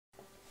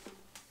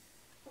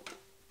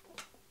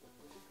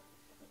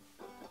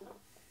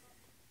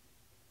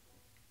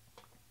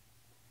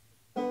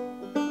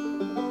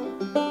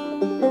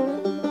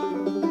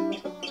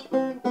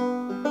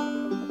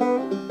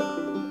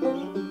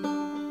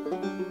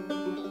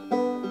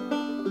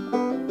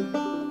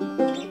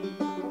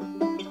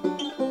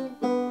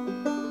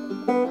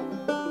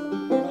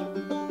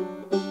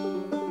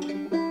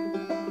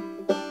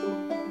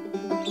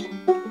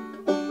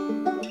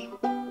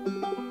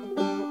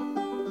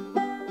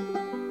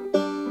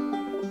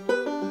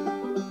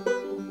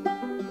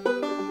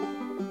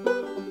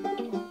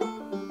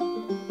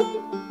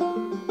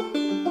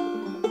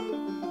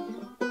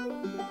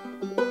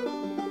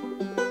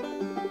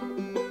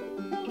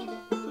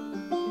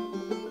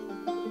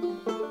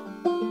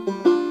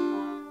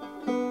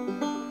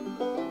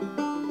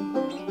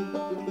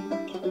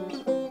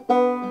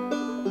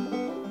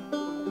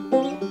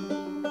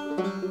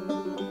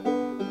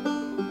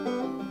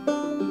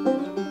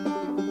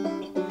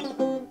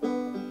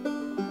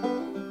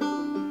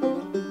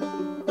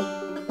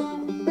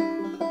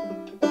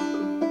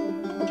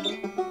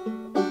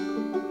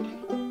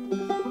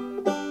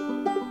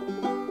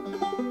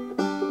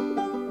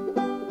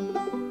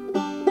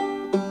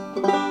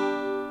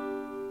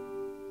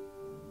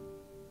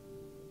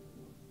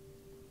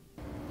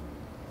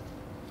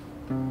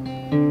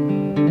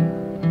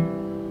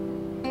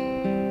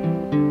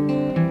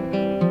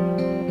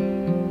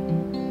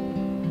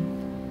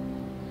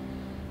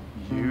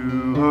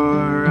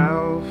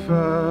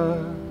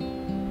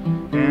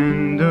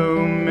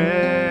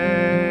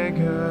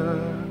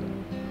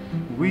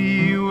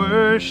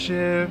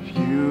worship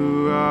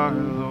you, our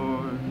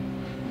Lord.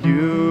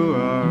 You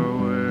are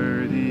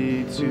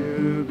worthy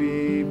to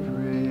be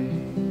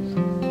praised.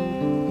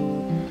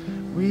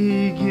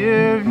 We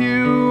give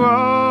you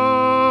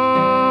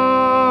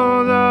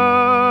all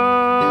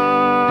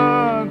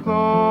the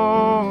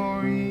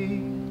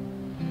glory.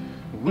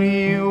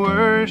 We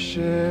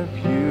worship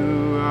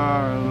you,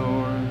 our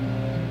Lord.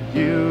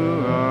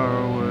 You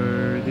are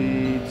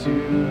worthy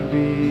to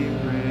be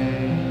praised.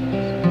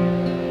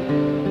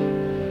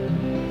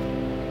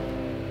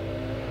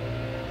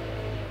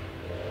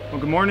 Well,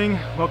 good morning.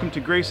 Welcome to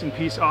Grace and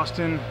Peace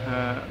Austin.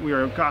 We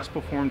are a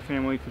gospel-formed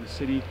family for the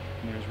city,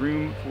 and there's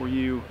room for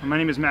you. My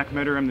name is Mac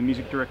Metter. I'm the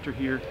music director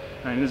here,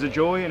 and it is a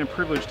joy and a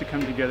privilege to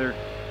come together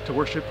to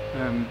worship,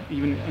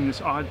 even in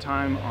this odd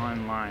time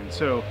online.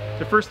 So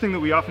the first thing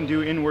that we often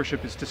do in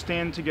worship is to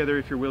stand together,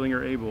 if you're willing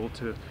or able,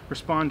 to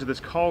respond to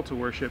this call to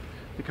worship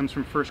that comes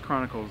from 1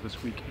 Chronicles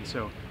this week. And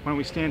so why don't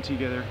we stand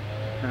together?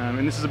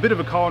 And this is a bit of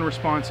a call and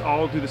response.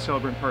 I'll do the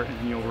celebrant part,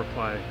 and you'll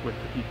reply with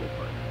the people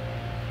part.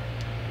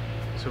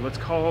 So let's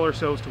call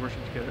ourselves to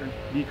worship together,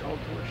 be called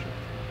to worship.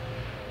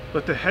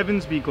 Let the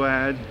heavens be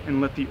glad, and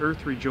let the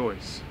earth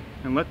rejoice,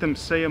 and let them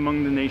say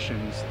among the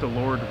nations, the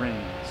Lord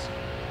reigns.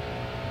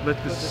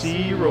 Let the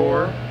sea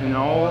roar, and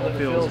all that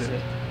fills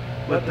it.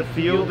 Let the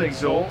field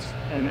exult,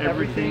 and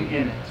everything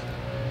in it.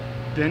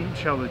 Then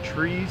shall the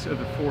trees of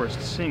the forest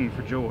sing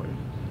for joy.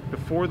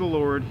 Before the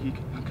Lord he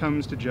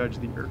comes to judge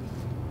the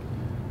earth.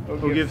 O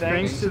give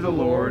thanks to the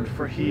Lord,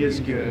 for he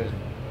is good,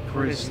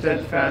 for his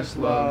steadfast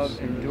love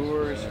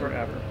endures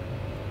forever.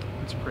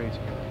 Let's pray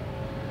together.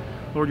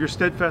 Lord, your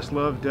steadfast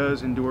love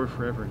does endure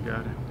forever,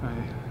 God. I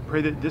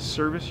pray that this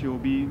service you'll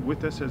be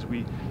with us as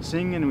we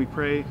sing and we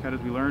pray, God, as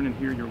we learn and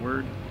hear your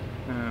word.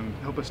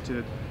 Help us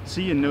to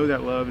see and know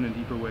that love in a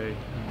deeper way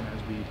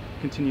as we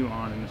continue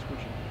on in this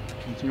worship.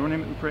 It's in your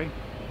name that we pray.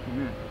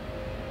 Amen.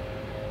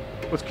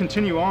 Let's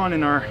continue on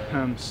in our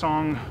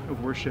song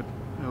of worship,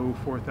 Oh,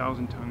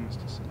 4,000 Tongues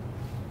to Sing.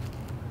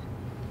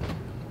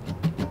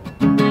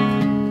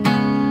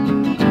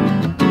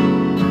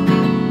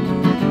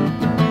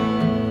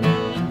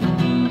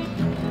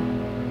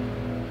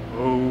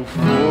 Oh,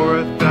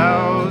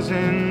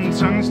 4,000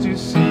 tongues to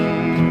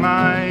sing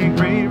my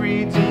great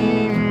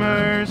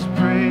Redeemer's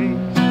praise,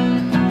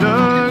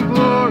 the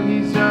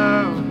glories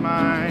of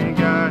my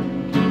God,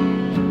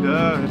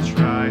 the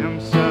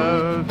triumphs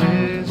of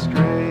his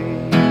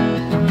grace.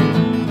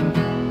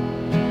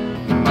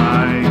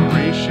 My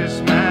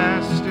gracious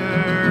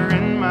Master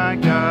and my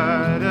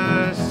God,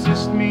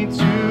 assist me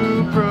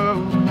to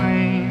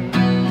proclaim,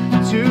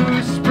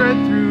 to spread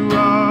through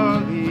all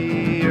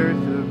the earth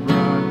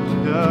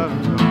abroad the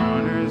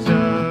honors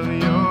of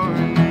your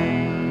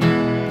name.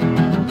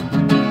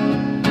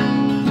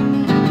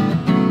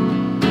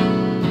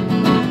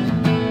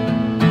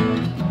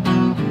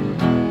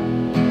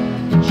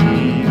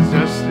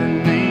 Jesus, the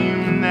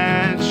name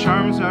that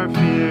charms our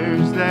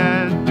fears,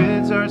 that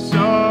bids our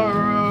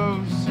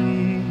sorrows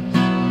cease.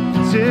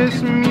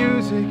 'Tis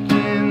music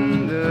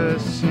in the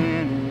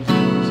sinner's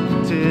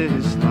ears,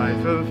 'tis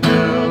life of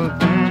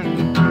health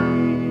and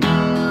peace.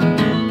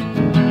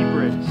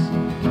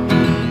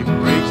 He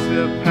breaks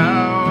the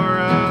power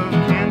of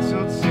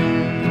canceled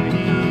sin.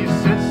 He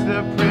sets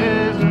the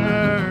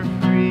prisoner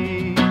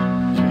free.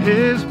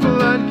 His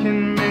blood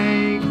can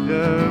make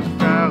the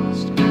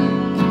foulest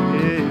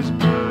good. His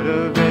blood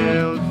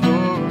availed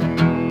for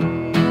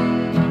me.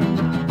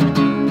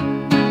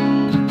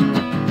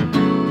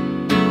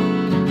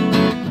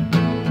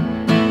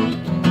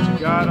 To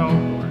God all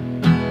glory,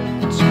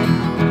 to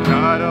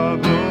God all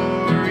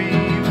glory,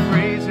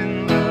 praise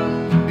and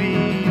love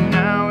be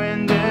now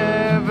and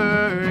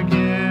ever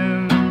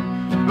given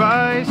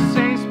by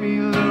saints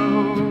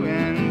below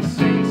and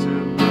saints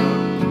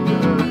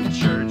above, the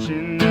church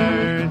in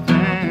earth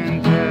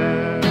and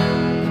heaven.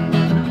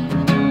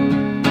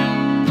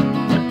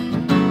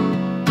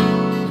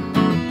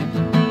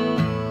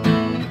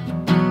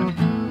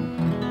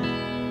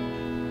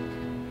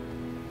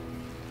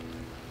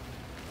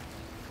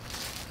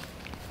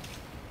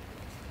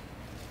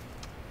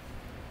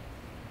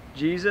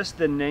 Jesus,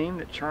 the name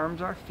that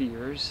charms our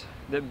fears,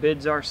 that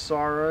bids our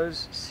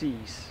sorrows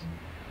cease.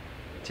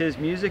 'Tis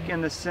music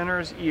in the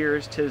sinner's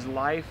ears, 'tis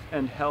life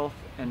and health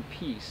and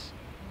peace.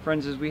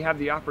 Friends, as we have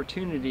the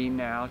opportunity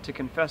now to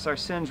confess our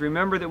sins,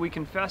 remember that we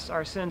confess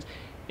our sins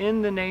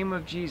in the name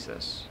of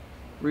Jesus,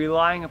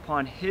 relying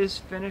upon his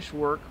finished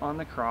work on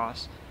the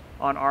cross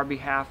on our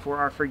behalf for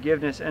our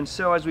forgiveness. And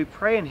so as we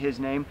pray in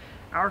his name,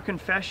 our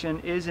confession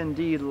is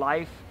indeed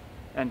life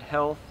and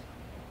health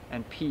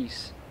and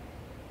peace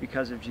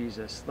because of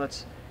Jesus.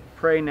 Let's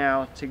pray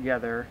now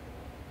together,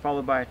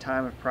 followed by a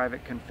time of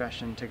private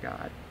confession to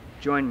God.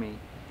 Join me.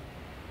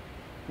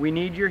 We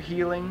need your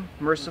healing,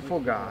 merciful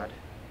God.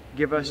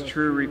 Give us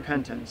true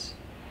repentance.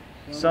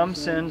 Some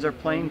sins are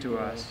plain to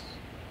us,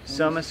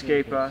 some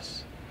escape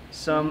us,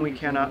 some we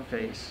cannot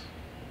face.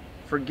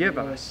 Forgive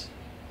us,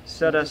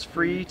 set us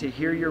free to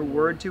hear your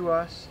word to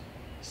us,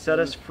 set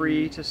us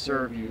free to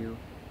serve you.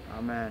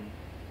 Amen.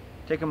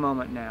 Take a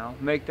moment now,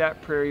 make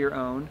that prayer your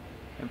own,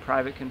 and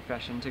private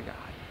confession to God.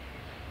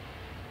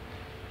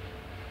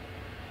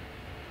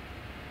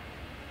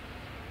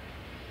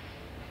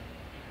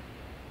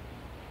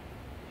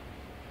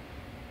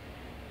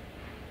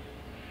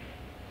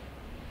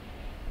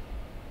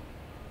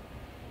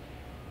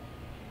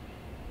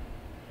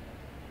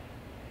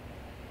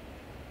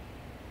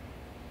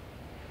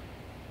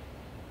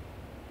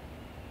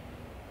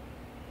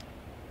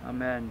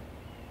 Amen.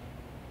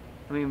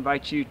 Let me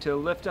invite you to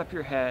lift up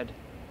your head.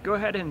 Go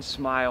ahead and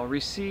smile.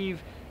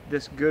 Receive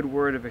this good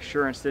word of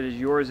assurance that is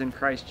yours in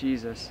Christ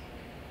Jesus.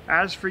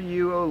 As for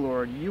you, O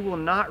Lord, you will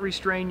not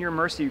restrain your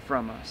mercy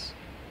from us.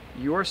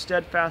 Your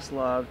steadfast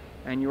love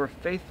and your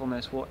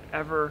faithfulness will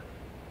ever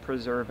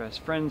preserve us.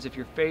 Friends, if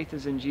your faith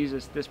is in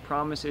Jesus, this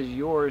promise is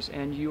yours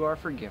and you are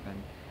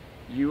forgiven.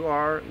 You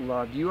are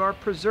loved. You are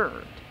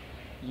preserved.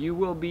 You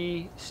will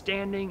be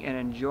standing and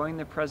enjoying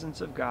the presence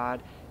of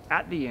God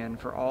at the end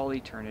for all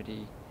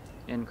eternity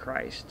in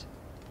Christ.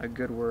 A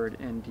good word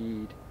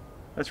indeed.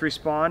 Let's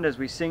respond as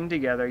we sing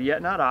together,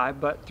 "Yet not I,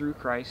 but through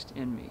Christ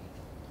in me."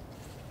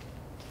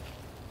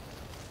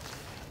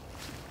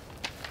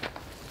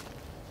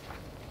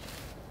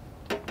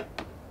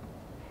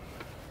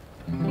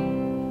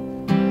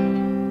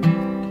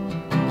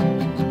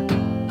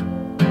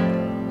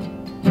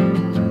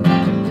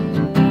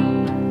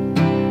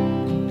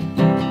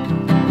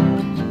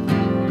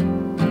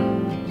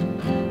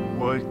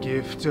 What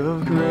gift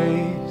of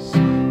grace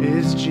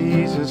is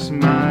Jesus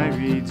my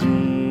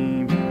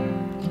Redeemer?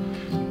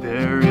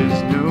 There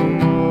is no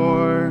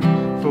more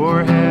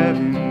for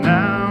heaven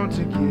now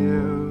to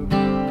give.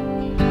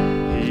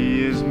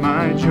 He is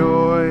my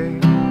joy,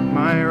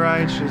 my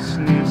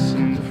righteousness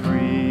and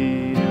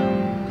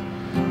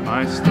freedom,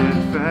 my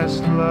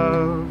steadfast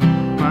love,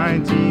 my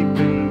deep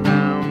and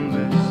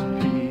boundless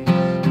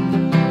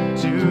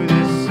peace. To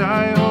this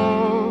I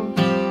hold,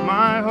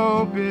 my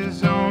hope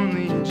is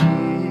only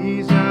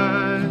Jesus,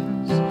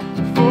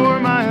 for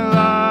my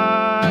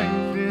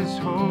life is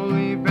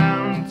wholly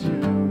bound to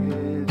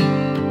His.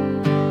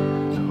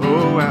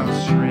 Oh, how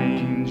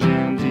strange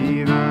and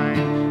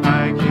divine,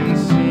 I can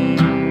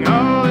sing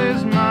all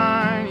is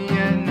mine,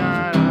 yet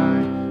not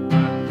I,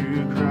 but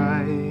through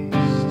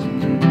Christ in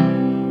me.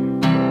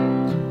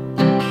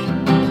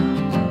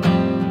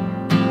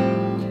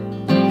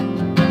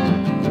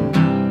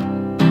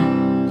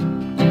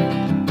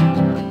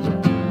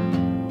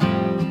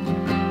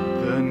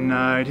 The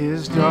night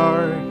is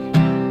dark,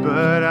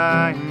 but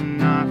I am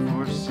not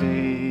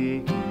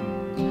forsaken,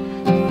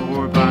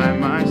 for by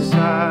my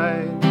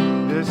side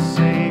the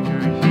Savior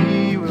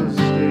He will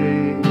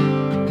stay.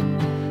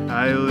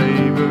 I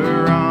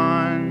labor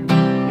on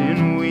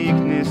in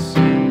weakness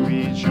and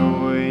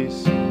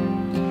rejoice,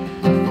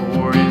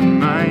 for in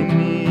my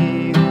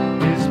need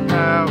His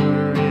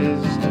power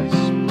is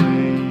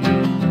displayed.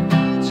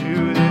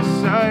 To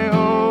this I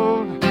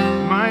hold,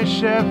 my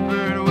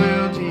shepherd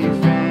will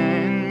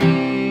defend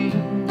me.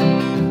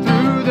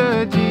 Through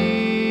the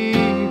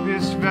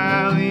deepest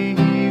valley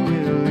He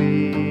will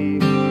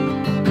lead.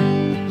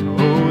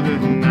 Oh, the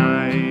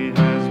night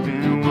has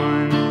been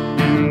won,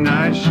 and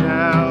I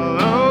shall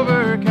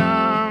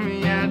overcome,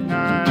 yet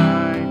not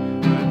I,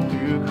 but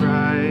through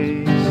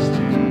Christ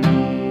in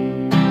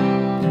me.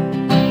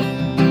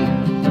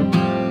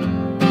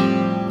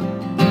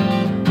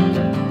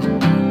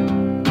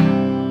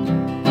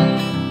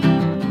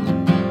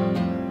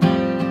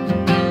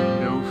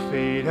 No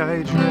fate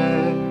I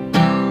dread,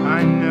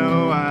 I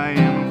know I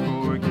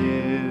am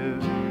forgiven.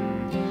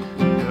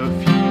 The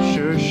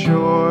future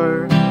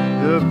sure,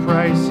 the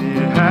price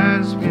it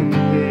has been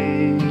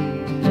paid.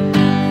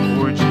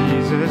 For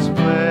Jesus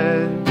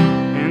bled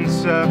and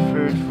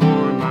suffered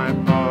for my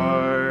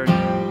part,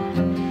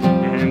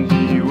 and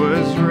He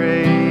was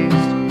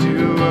raised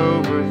to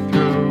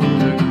overthrow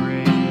the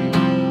grave.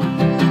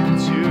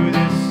 To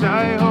this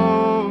I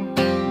hold,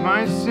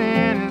 my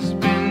sin has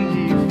been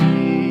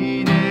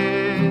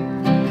defeated.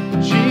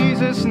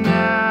 Jesus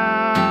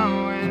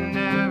now and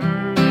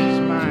ever is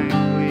my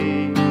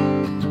plea.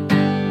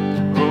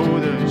 Oh,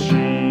 the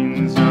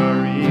chains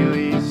are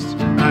released,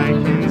 I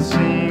can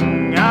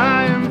sing,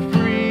 I am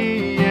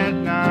free, yet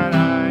not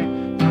I,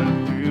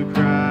 but through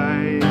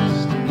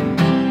Christ in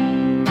me.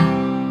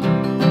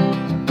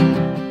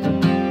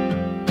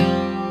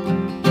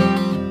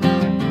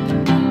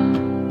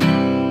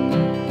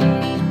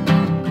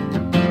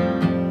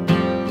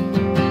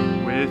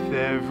 With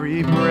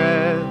every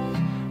breath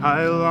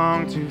I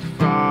long to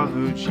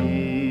follow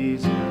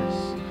Jesus,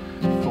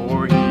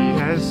 for He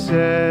has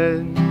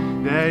said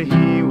that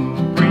He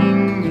will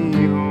bring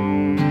me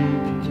home.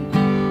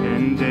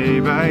 And day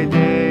by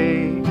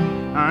day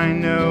I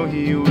know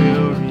He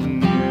will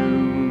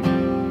renew,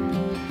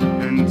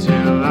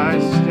 until I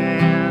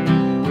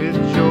stand with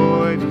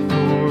joy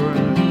before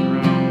the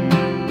throne.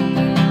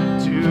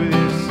 To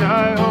this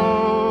I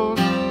hold,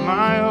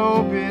 my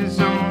hope is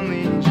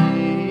only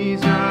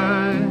Jesus.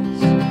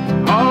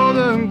 All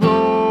the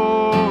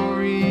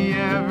glory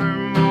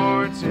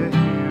evermore to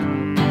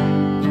Him.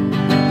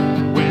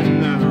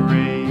 When the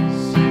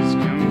race is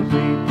complete,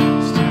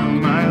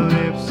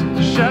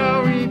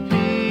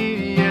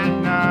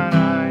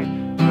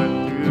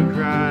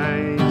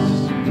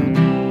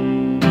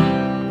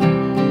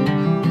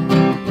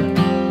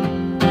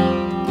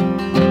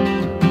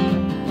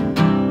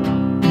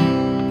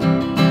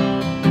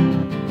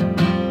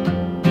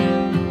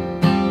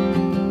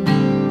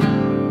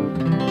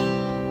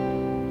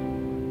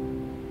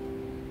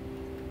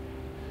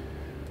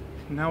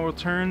 will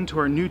turn to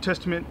our New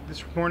Testament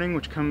this morning,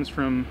 which comes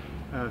from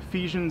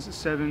Ephesians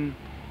 3,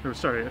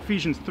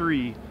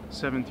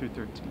 7 through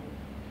 13.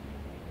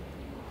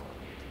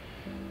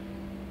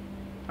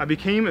 I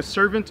became a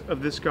servant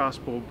of this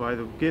gospel by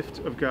the gift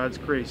of God's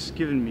grace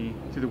given me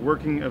through the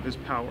working of his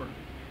power.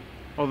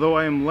 Although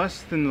I am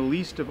less than the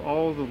least of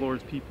all the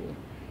Lord's people,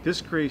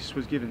 this grace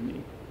was given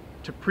me,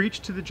 to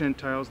preach to the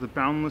Gentiles the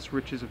boundless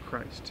riches of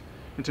Christ,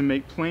 and to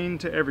make plain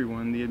to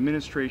everyone the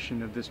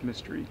administration of this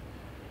mystery,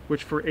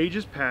 which for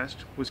ages past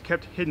was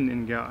kept hidden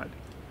in God,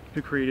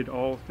 who created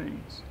all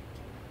things.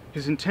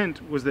 His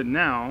intent was that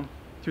now,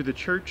 through the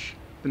church,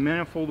 the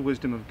manifold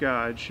wisdom of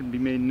God should be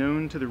made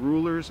known to the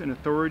rulers and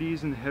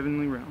authorities in the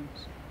heavenly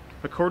realms,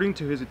 according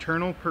to his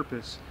eternal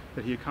purpose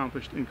that he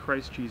accomplished in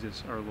Christ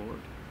Jesus our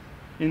Lord.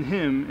 In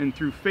him, and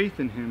through faith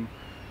in him,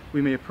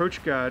 we may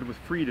approach God with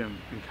freedom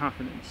and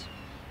confidence.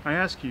 I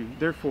ask you,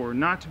 therefore,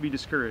 not to be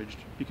discouraged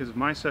because of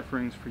my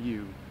sufferings for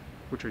you,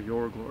 which are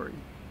your glory.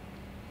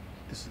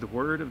 This is the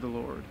word of the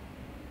Lord.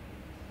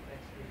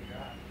 Thanks be to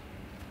God.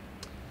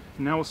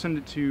 And now we'll send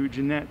it to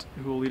Jeanette,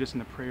 who will lead us in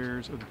the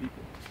prayers of the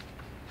people.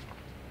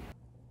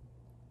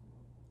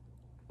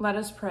 Let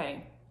us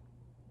pray.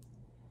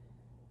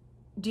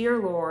 Dear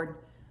Lord,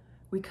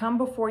 we come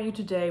before you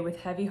today with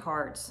heavy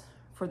hearts,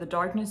 for the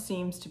darkness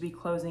seems to be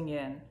closing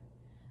in.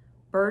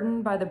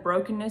 Burdened by the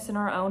brokenness in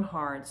our own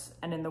hearts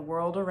and in the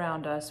world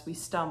around us, we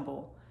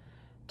stumble,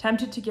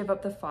 tempted to give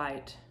up the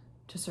fight,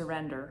 to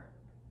surrender.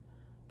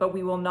 But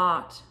we will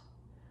not.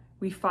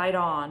 We fight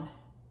on.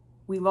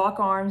 We lock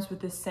arms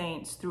with the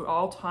saints through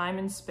all time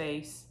and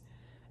space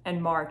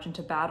and march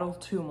into battle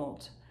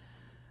tumult.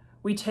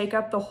 We take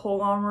up the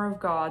whole armor of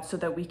God so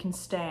that we can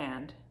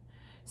stand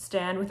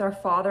with our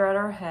Father at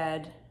our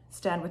head,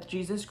 stand with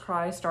Jesus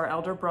Christ, our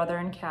elder brother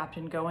and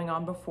captain, going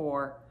on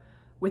before,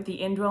 with the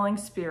indwelling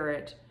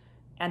Spirit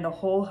and the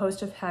whole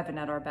host of heaven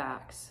at our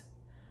backs.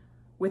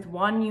 With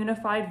one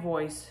unified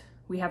voice,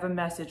 we have a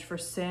message for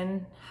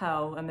sin,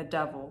 hell, and the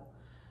devil.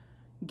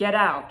 Get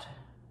out,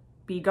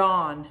 be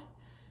gone,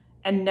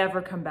 and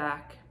never come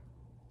back.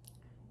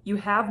 You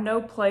have no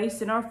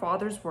place in our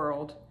Father's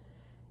world,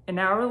 in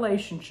our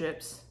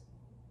relationships,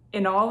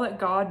 in all that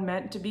God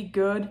meant to be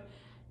good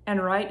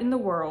and right in the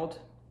world,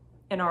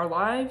 in our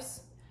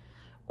lives,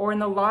 or in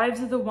the lives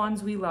of the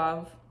ones we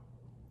love.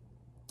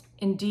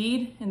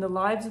 Indeed, in the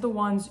lives of the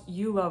ones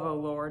you love, O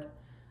Lord,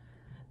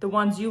 the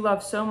ones you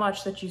love so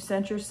much that you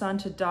sent your Son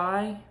to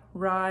die,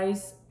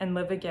 rise, and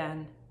live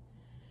again.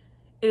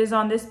 It is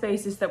on this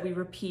basis that we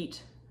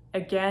repeat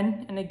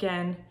again and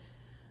again,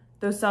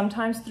 though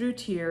sometimes through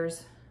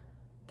tears,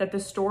 that the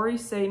story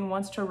Satan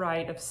wants to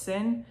write of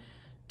sin,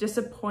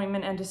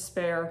 disappointment, and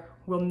despair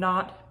will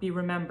not be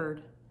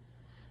remembered,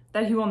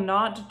 that he will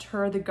not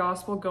deter the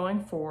gospel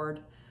going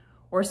forward,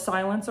 or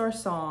silence our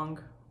song,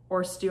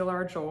 or steal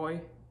our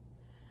joy.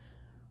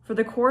 For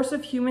the course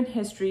of human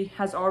history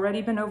has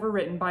already been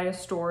overwritten by a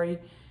story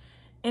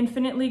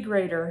infinitely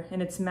greater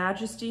in its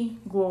majesty,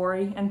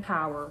 glory, and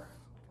power,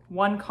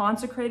 one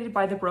consecrated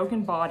by the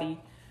broken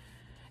body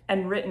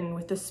and written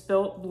with the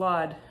spilt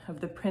blood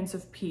of the Prince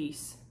of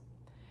Peace.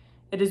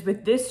 It is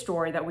with this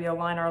story that we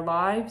align our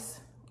lives,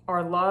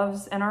 our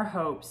loves, and our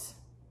hopes.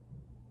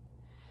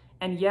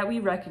 And yet we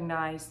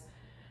recognize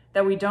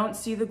that we don't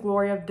see the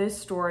glory of this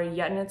story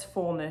yet in its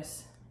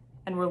fullness,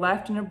 and we're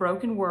left in a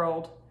broken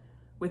world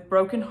with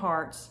broken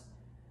hearts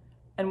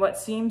and what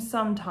seems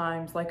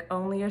sometimes like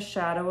only a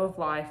shadow of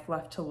life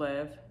left to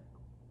live.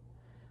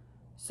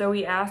 So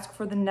we ask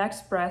for the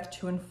next breath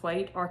to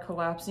inflate our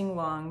collapsing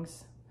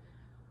lungs,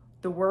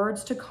 the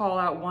words to call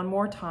out one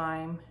more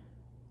time,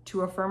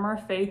 to affirm our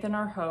faith and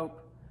our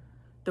hope,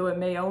 though it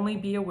may only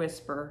be a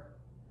whisper,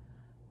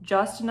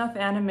 just enough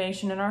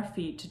animation in our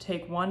feet to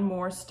take one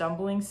more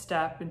stumbling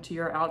step into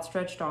your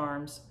outstretched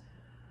arms,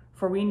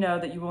 for we know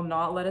that you will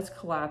not let us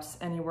collapse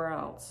anywhere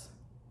else.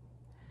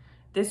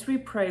 This we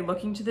pray,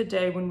 looking to the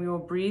day when we will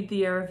breathe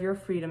the air of your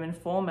freedom in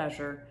full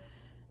measure,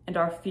 and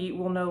our feet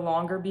will no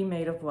longer be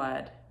made of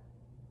lead.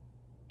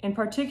 In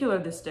particular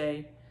this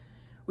day,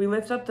 we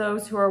lift up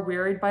those who are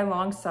wearied by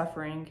long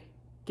suffering,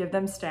 give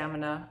them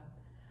stamina.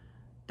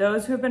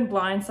 Those who have been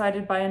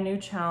blindsided by a new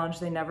challenge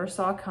they never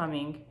saw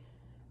coming,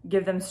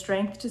 give them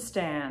strength to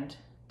stand,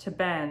 to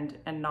bend,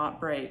 and not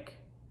break.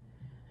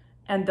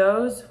 And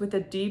those with a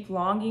deep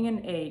longing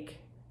and ache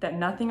that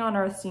nothing on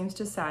earth seems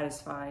to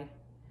satisfy,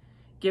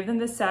 give them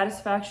the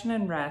satisfaction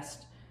and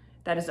rest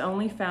that is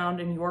only found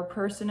in your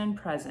person and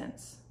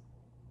presence.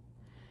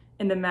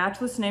 In the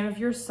matchless name of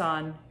your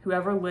Son, who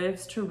ever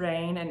lives to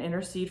reign and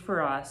intercede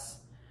for us,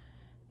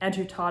 and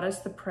who taught us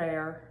the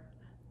prayer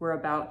we're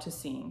about to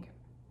sing.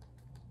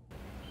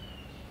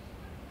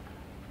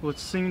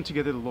 Let's sing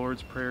together the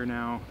Lord's Prayer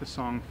now, the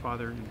song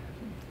Father in Heaven.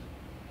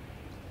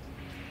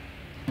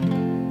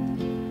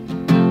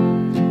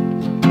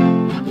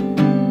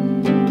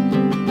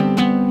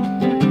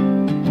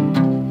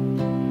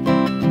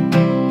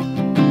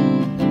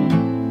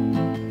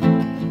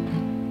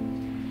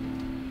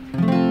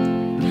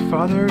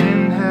 Father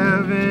in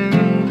heaven,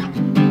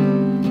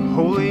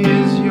 holy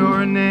is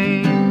your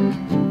name.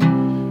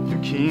 Your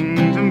kingdom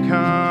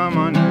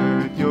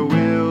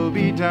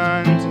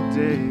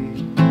say.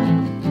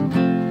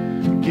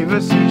 Give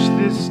us each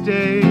this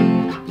day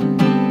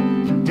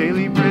the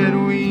daily bread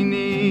we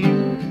need.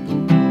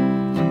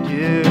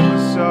 Forgive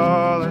us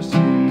all our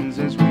sins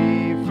as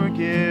we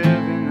forgive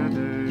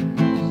others.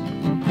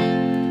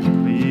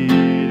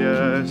 Lead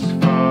us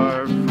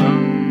far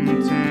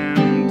from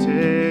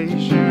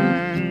temptation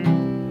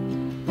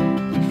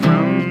and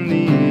from the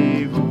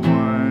evil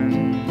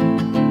one.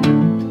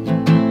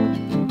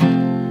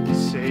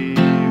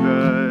 Save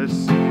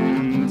us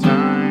in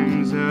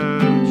times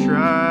of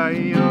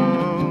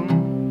trial,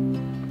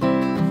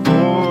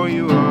 for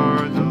you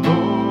are the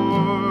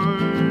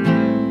Lord.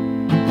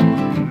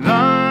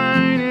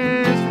 Thine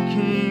is the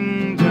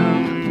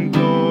kingdom,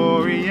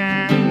 glory,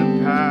 and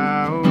the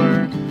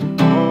power,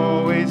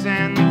 always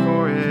and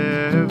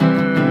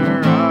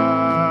forever.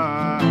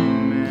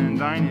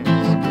 Amen.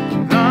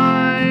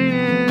 Thine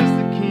is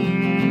the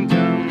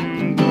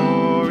kingdom,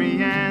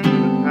 glory, and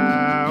the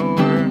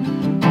power,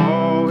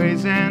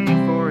 always and forever.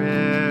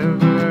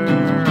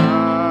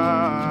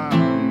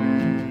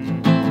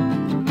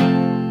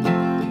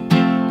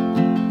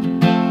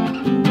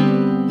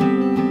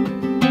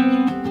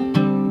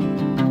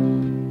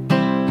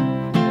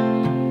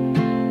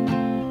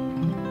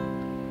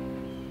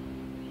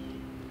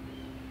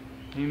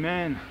 Amen.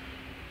 Amen.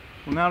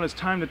 Well, now it's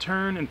time to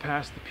turn and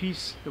pass the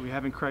peace that we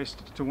have in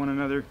Christ to one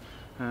another.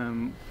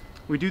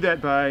 We do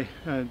that by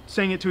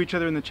saying it to each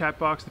other in the chat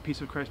box, the peace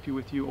of Christ be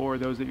with you, or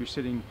those that you're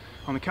sitting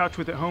on the couch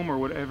with at home, or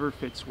whatever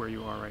fits where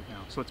you are right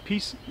now. So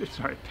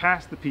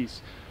pass the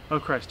peace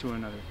of Christ to one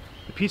another.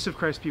 The peace of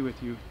Christ be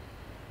with you.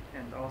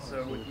 And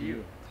also with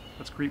you.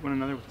 Let's greet one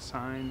another with a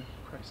sign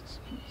of Christ's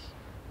peace.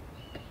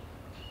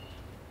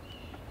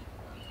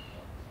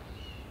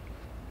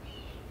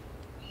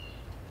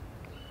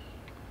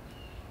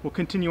 We'll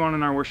continue on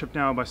in our worship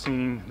now by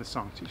singing the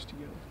song twos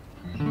together.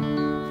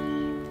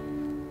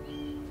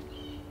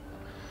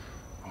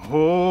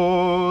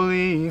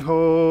 Holy,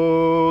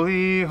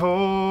 holy,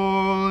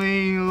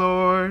 holy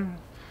Lord,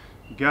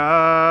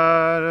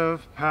 God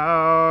of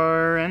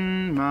power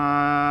and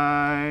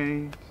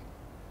might,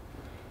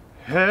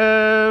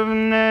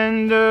 heaven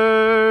and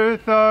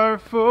earth are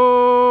full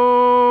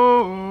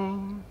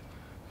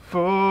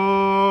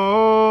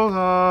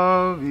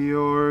of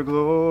your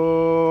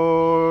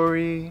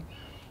glory.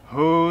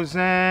 Hosanna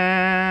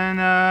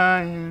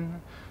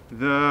in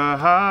the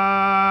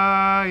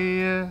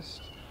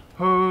highest,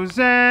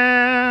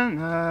 Hosanna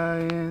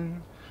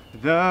in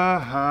the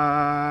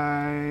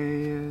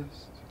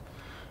highest.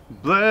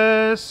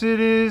 Blessed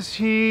is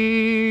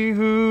he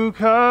who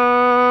comes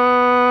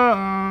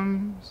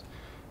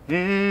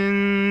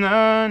in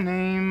the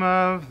name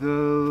of the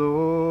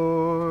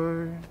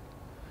Lord.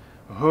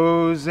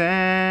 Hosanna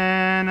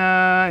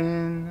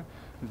in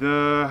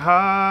the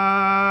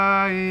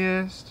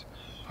highest,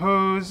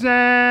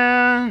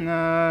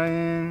 Hosanna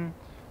in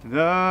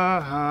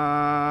the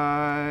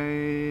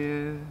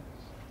highest.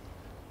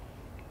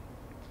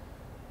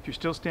 If you're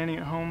still standing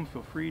at home,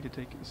 feel free to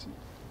take a seat.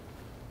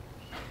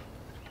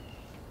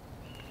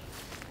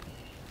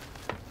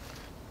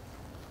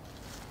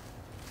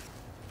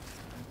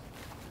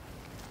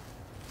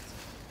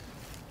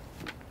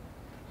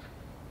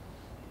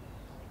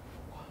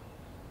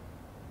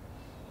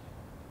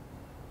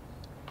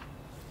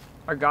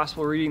 Our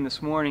gospel reading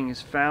this morning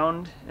is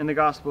found in the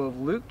Gospel of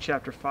Luke,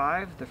 chapter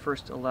 5, the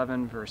first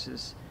 11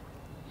 verses.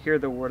 Hear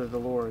the word of the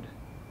Lord.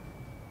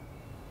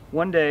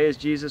 One day, as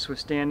Jesus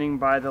was standing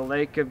by the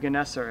lake of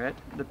Gennesaret,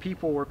 the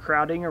people were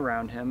crowding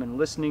around him and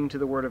listening to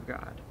the word of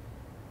God.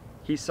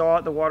 He saw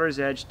at the water's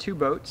edge 2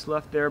 boats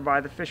left there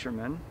by the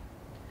fishermen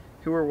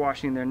who were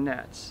washing their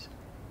nets.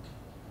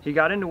 He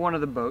got into one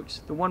of the boats,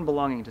 the one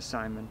belonging to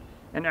Simon,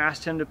 and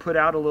asked him to put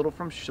out a little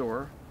from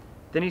shore.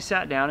 Then he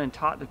sat down and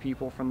taught the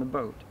people from the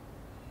boat.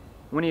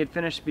 When he had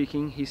finished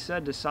speaking, he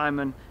said to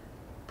Simon,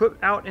 "Put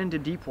out into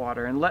deep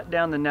water and let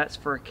down the nets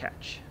for a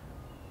catch."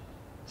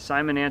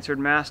 Simon answered,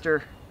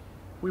 "Master,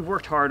 we've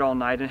worked hard all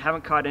night and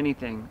haven't caught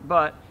anything,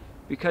 but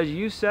because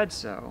you said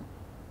so,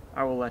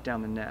 I will let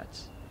down the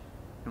nets."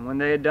 And when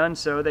they had done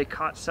so, they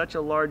caught such a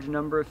large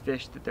number of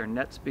fish that their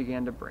nets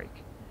began to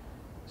break.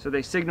 So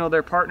they signaled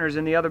their partners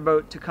in the other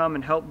boat to come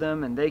and help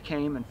them, and they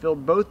came and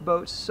filled both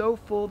boats so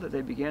full that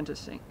they began to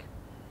sink.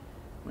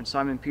 When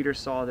Simon Peter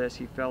saw this,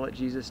 he fell at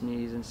Jesus'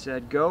 knees and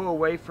said, "Go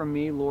away from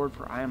me, Lord,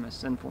 for I am a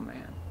sinful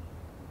man."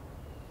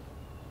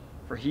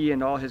 For he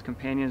and all his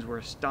companions were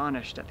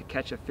astonished at the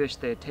catch of fish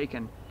they had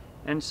taken,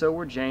 and so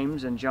were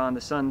James and John,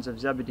 the sons of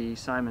Zebedee,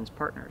 Simon's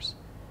partners.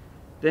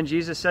 Then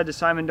Jesus said to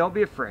Simon, "Don't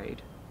be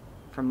afraid.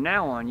 From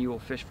now on you will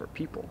fish for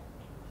people."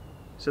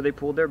 So they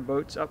pulled their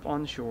boats up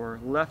on shore,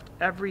 left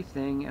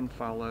everything, and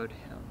followed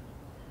him.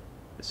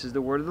 This is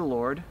the word of the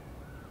Lord.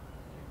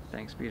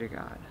 Thanks be to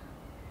God.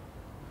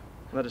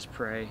 Let us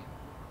pray.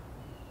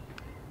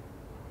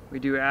 We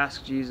do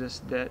ask, Jesus,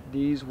 that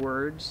these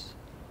words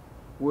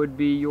would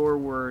be your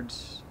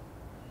words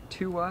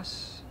to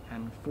us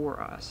and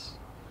for us,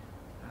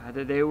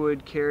 that they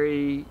would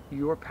carry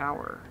your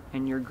power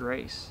and your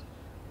grace,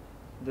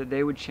 that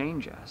they would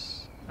change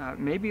us,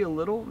 maybe a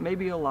little,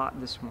 maybe a lot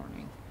this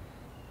morning,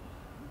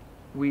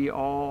 we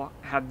all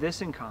have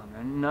this in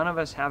common. None of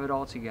us have it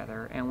all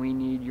together, and we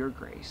need your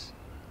grace.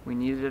 We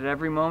need it at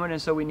every moment,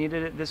 and so we need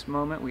it at this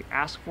moment. We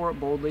ask for it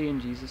boldly in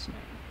Jesus' name.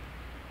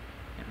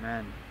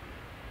 Amen.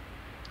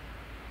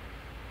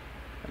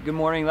 Good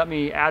morning. Let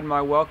me add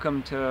my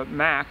welcome to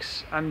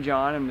Max. I'm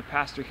John. I'm the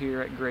pastor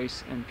here at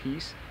Grace and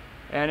Peace,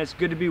 and it's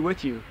good to be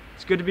with you.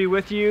 It's good to be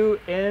with you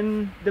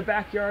in the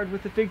backyard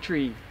with the fig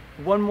tree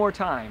one more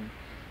time.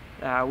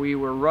 We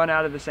were run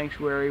out of the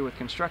sanctuary with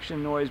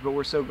construction noise, but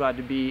we're so glad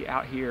to be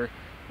out here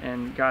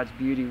in God's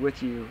beauty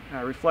with you,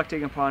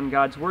 reflecting upon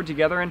God's Word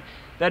together, and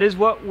that is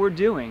what we're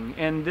doing.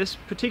 In this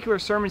particular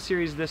sermon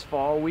series this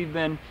fall, we've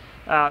been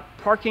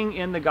parking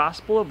in the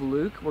Gospel of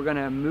Luke. We're going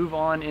to move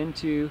on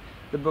into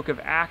the book of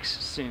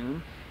Acts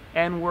soon,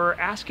 and we're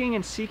asking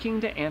and seeking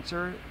to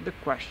answer the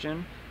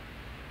question,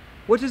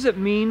 what does it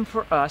mean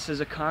for us as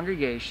a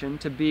congregation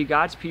to be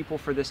God's people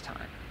for this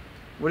time?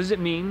 What does it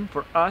mean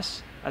for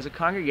us as a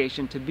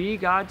congregation to be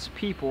God's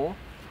people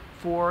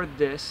for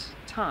this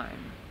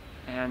time?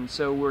 And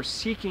so we're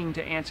seeking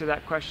to answer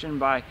that question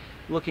by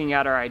looking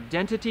at our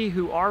identity,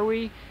 who are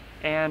we,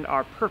 and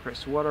our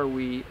purpose, what are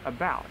we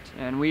about?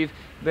 And we've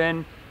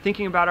been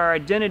thinking about our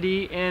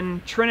identity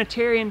in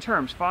Trinitarian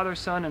terms, Father,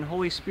 Son, and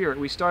Holy Spirit.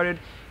 We started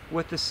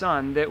with the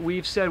Son, that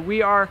we've said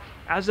we are,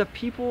 as a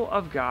people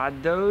of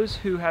God, those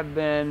who have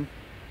been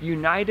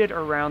united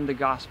around the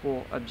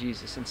gospel of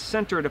Jesus and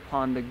centered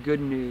upon the good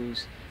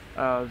news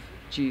of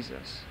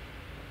Jesus.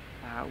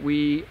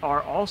 We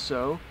are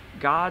also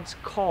God's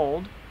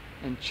called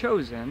and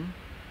chosen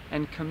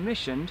and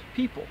commissioned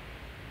people.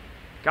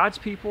 God's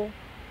people,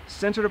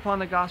 centered upon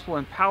the gospel,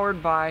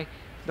 empowered by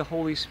the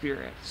Holy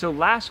Spirit. So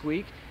last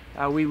week,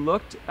 we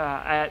looked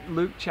at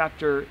Luke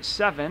chapter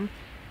 7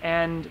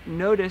 and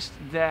noticed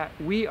that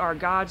we are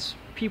God's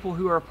people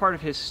who are a part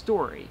of His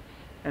story.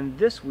 And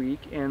this week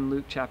in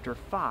Luke chapter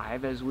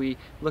 5, as we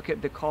look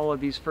at the call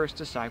of these first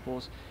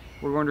disciples,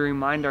 we're going to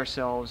remind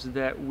ourselves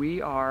that we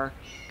are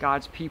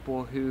God's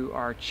people who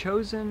are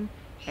chosen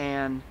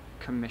and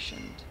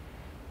commissioned.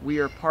 We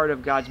are part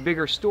of God's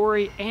bigger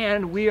story,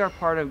 and we are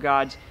part of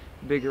God's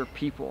bigger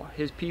people.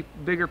 His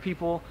bigger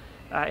people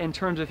in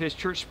terms of His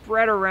church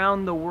spread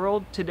around the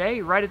world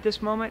today, right at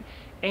this moment,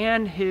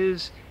 and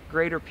His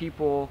greater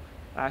people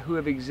who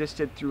have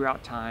existed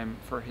throughout time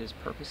for His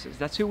purposes.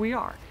 That's who we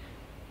are.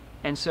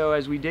 And so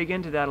as we dig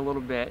into that a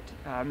little bit,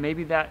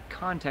 maybe that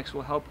context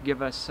will help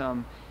give us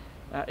some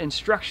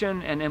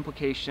instruction and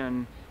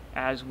implication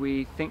as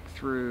we think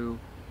through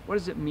what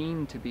does it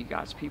mean to be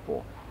God's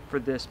people for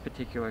this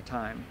particular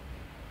time.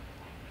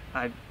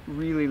 I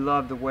really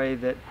love the way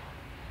that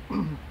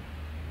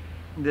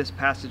this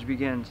passage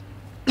begins.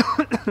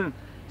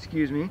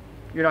 Excuse me,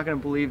 you're not going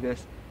to believe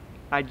this.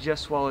 I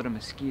just swallowed a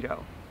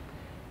mosquito.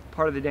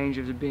 Part of the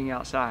dangers of being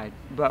outside,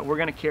 but we're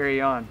going to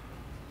carry on.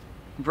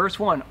 Verse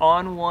 1,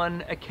 on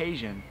one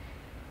occasion.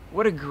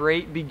 What a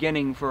great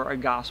beginning for a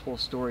gospel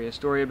story, a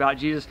story about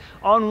Jesus.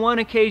 On one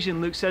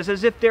occasion, Luke says,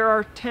 as if there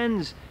are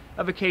tens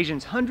of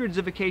occasions, hundreds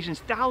of occasions,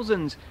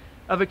 thousands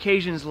of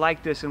occasions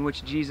like this in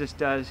which Jesus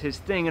does His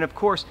thing. And of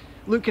course,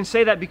 Luke can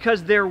say that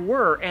because there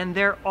were and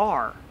there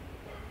are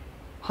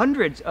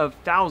hundreds of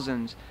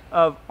thousands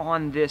of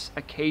on this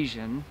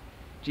occasion,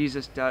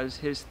 Jesus does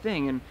His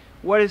thing. And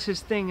what is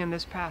His thing in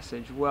this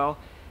passage? Well,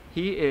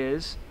 He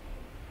is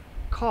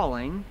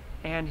calling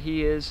and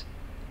He is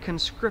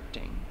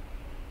conscripting.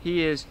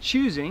 He is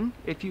choosing,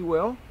 if you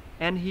will,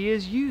 and He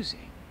is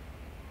using.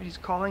 He's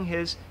calling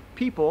His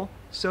people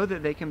so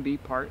that they can be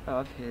part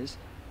of His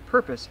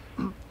purpose.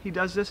 He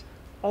does this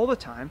all the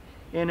time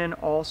and in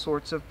all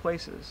sorts of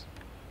places.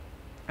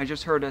 I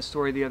just heard a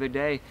story the other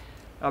day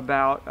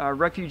about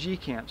refugee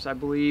camps. I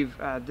believe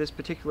this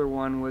particular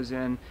one was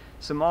in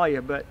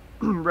Somalia, but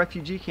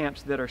refugee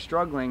camps that are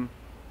struggling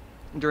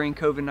during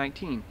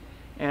COVID-19.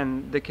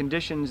 And the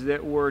conditions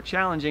that were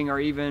challenging are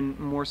even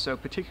more so,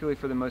 particularly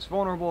for the most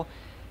vulnerable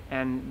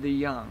and the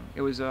young.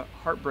 It was a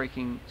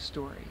heartbreaking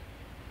story.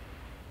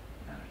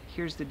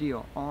 Here's the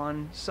deal.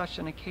 On such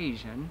an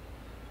occasion,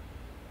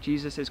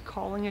 Jesus is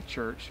calling a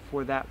church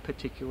for that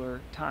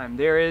particular time.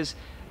 There is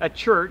a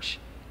church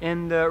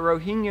in the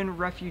Rohingya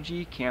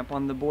refugee camp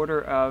on the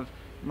border of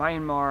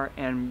Myanmar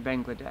and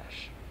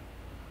Bangladesh.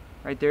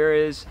 Right? There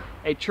is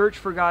a church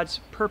for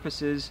God's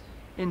purposes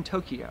in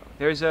Tokyo.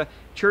 There's a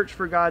church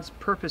for God's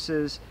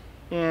purposes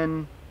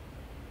in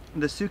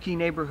the Suki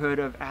neighborhood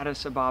of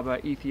Addis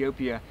Ababa,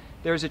 Ethiopia.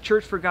 There's a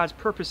church for God's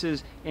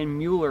purposes in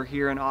Mueller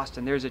here in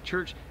Austin. There's a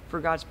church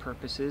for God's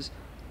purposes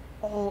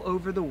all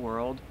over the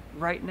world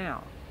right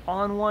now.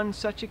 On one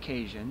such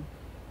occasion,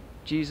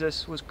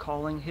 Jesus was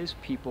calling His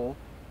people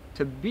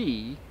to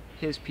be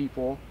His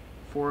people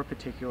for a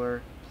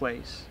particular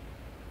place.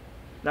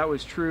 That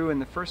was true in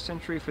the first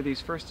century for these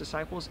first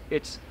disciples.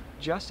 It's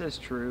just as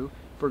true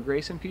for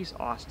Grace and Peace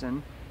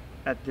Austin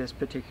at this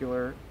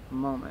particular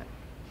moment.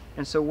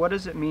 And so what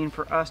does it mean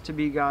for us to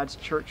be God's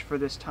church for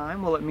this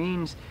time? Well, it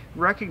means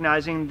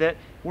recognizing that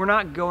we're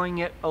not going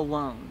it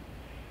alone,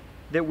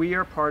 that we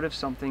are part of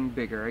something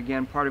bigger.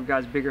 Again, part of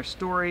God's bigger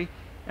story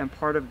and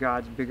part of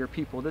God's bigger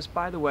people. This,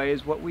 by the way,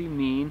 is what we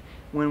mean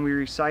when we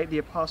recite the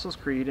Apostles'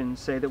 Creed and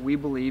say that we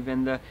believe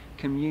in the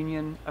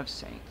communion of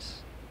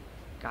saints.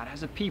 God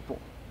has a people.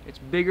 It's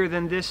bigger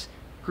than this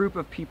group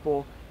of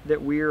people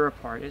that we are a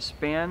part. It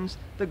spans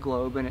the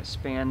globe and it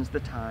spans the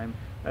time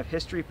of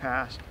history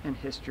past and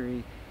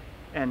history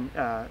and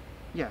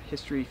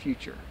history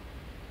future.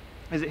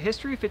 Is it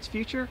history if it's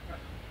future?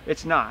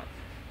 It's not,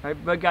 right?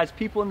 But God's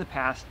people in the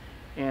past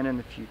and in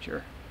the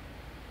future.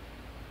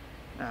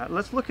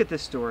 Let's look at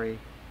this story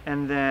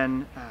and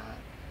then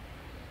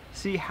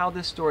see how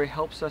this story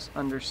helps us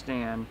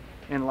understand,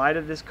 in light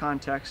of this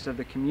context of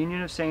the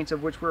communion of saints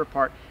of which we're a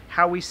part,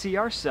 how we see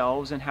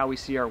ourselves and how we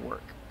see our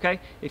work.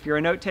 Okay? If you're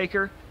a note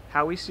taker,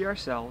 how we see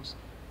ourselves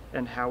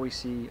and how we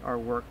see our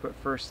work. But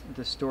first,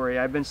 the story.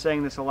 I've been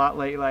saying this a lot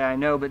lately, I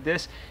know, but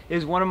this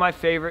is one of my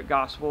favorite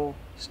gospel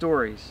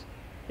stories.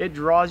 It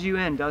draws you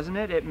in, doesn't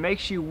it? It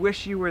makes you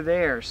wish you were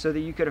there so that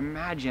you could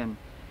imagine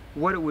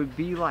what it would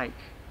be like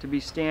to be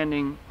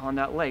standing on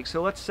that lake.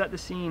 So let's set the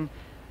scene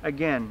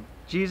again.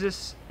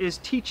 Jesus is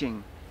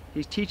teaching.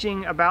 He's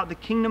teaching about the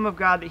kingdom of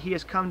God that he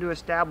has come to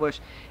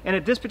establish. And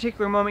at this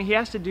particular moment, he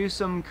has to do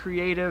some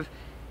creative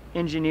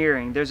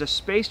engineering. There's a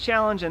space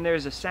challenge and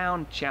there's a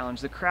sound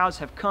challenge. The crowds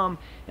have come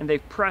and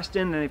they've pressed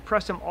in, and they've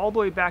pressed him all the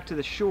way back to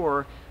the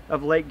shore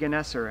of Lake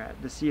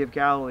Gennesaret, the Sea of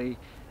Galilee.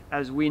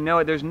 As we know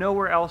it, there's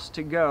nowhere else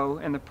to go,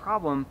 and the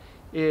problem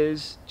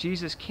is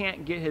Jesus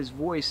can't get his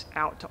voice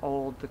out to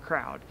all the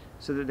crowd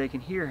so that they can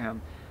hear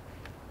him.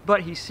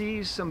 But he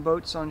sees some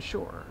boats on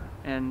shore,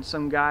 and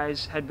some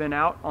guys had been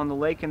out on the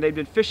lake and they'd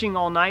been fishing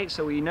all night,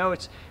 so we know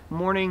it's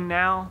morning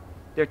now.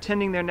 They're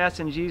tending their nets,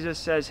 and Jesus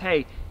says,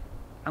 "Hey,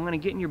 I'm going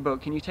to get in your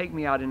boat. Can you take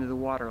me out into the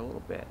water a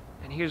little bit?"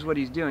 And here's what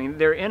he's doing.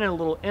 They're in a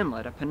little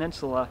inlet, a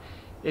peninsula,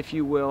 if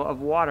you will,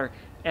 of water.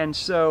 And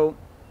so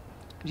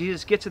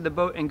Jesus gets in the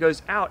boat and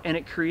goes out, and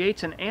it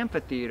creates an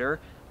amphitheater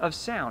of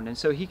sound. And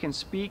so he can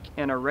speak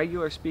in a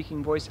regular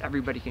speaking voice.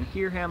 Everybody can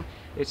hear him.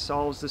 It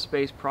solves the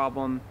space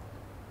problem.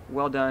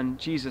 Well done,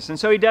 Jesus. And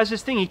so he does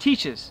his thing. He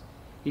teaches.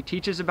 He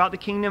teaches about the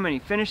kingdom, and he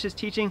finishes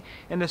teaching,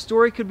 and the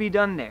story could be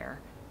done there.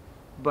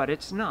 But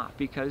it's not,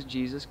 because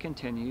Jesus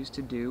continues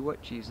to do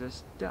what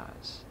Jesus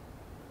does,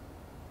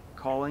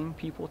 calling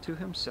people to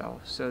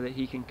himself so that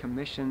he can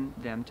commission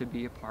them to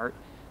be a part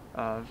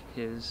of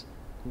his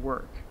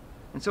work.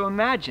 And so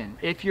imagine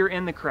if you're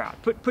in the crowd.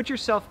 Put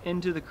yourself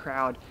into the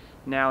crowd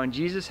now, and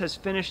Jesus has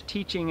finished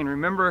teaching, and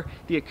remember,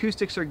 the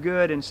acoustics are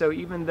good, and so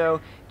even though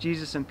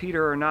Jesus and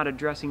Peter are not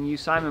addressing you,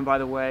 Simon, by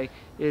the way,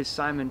 is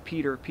Simon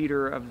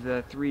Peter of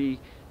the three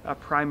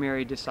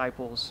primary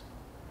disciples,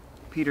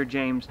 Peter,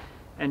 James,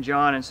 and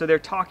John. And so they're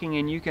talking,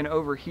 and you can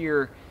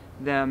overhear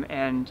them,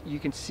 and you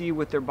can see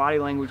with their body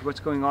language what's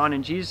going on.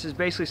 And Jesus is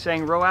basically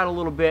saying, row out a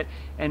little bit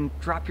and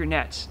drop your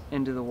nets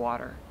into the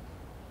water.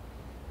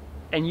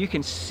 And you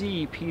can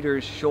see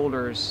Peter's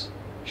shoulders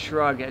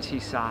shrug as he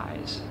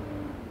sighs.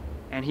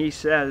 And he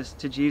says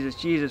to Jesus,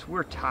 "Jesus,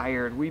 we're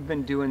tired. We've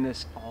been doing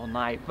this all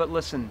night. But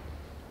listen,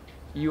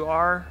 you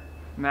are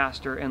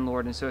Master and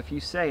Lord, and so if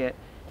you say it,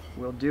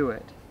 we'll do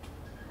it."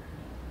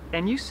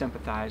 And you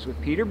sympathize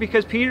with Peter,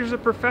 because Peter's a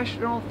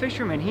professional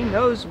fisherman. He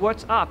knows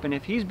what's up. And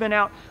if he's been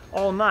out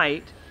all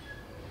night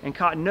and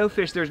caught no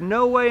fish, there's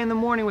no way in the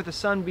morning with the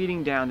sun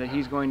beating down that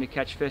he's going to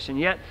catch fish. And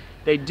yet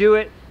they do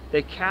it.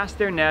 They cast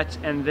their nets,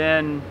 and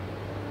then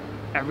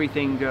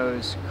everything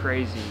goes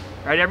crazy,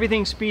 right?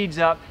 Everything speeds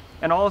up,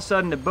 and all of a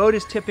sudden the boat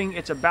is tipping.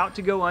 It's about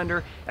to go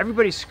under.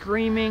 Everybody's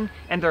screaming,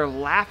 and they're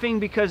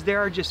laughing because there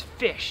are just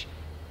fish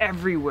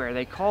everywhere.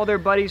 They call their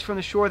buddies from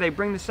the shore. They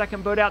bring the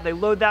second boat out. They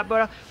load that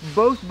boat out.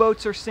 Both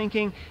boats are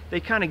sinking. They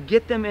kind of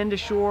get them into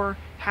shore,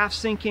 half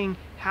sinking,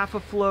 half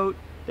afloat.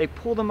 They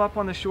pull them up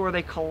on the shore.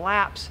 They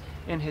collapse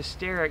in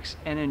hysterics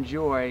and in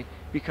joy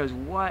because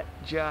what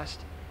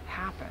just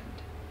happened?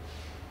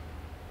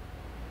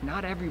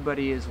 Not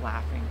everybody is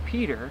laughing.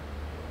 Peter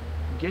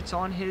gets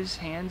on his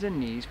hands and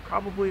knees,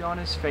 probably on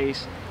his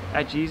face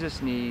at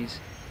Jesus' knees,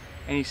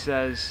 and he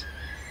says,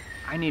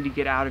 "I need to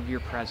get out of your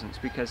presence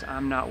because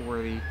I'm not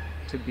worthy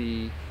to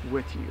be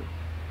with you."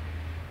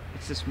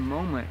 It's this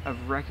moment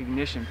of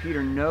recognition.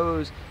 Peter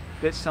knows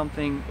that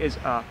something is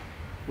up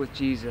with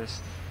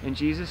Jesus. And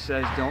Jesus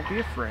says, "Don't be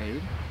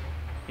afraid."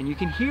 And you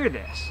can hear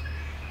this.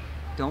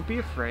 Don't be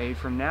afraid.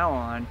 From now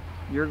on,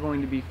 you're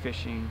going to be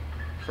fishing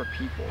for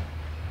people.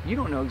 You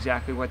don't know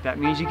exactly what that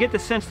means. You get the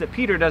sense that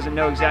Peter doesn't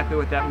know exactly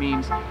what that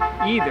means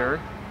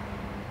either.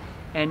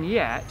 And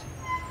yet,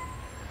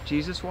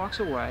 Jesus walks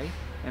away,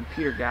 and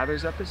Peter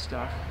gathers up his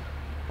stuff,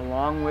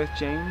 along with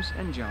James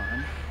and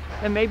John,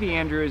 and maybe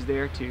Andrew is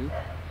there too,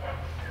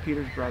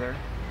 Peter's brother,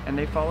 and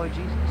they follow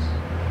Jesus,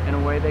 and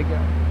away they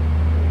go.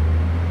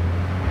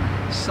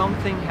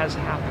 Something has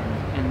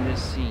happened in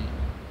this scene,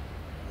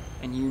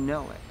 and you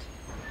know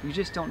it. You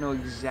just don't know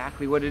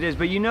exactly what it is,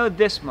 but you know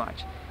this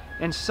much.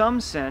 In some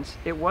sense,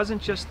 it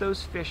wasn't just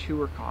those fish who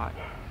were caught.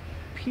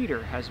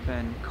 Peter has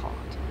been caught,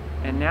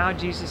 and now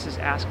Jesus is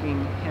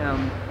asking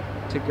him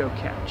to go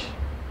catch.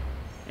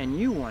 And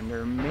you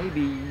wonder,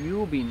 maybe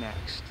you'll be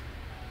next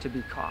to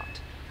be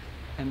caught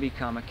and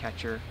become a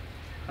catcher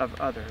of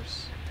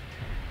others.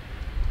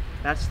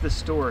 That's the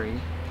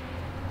story.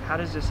 How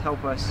does this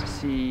help us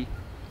see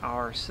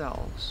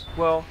ourselves?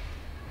 Well,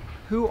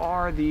 who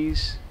are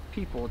these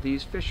people,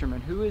 these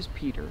fishermen? Who is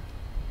Peter?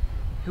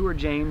 Who are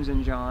James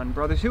and John,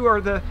 brothers? Who are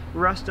the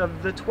rest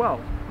of the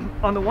 12?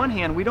 On the one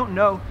hand, we don't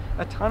know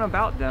a ton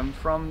about them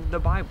from the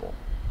Bible.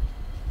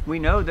 We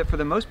know that for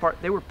the most part,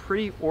 they were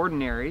pretty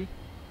ordinary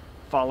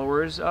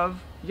followers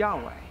of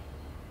Yahweh,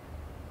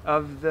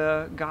 of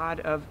the God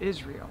of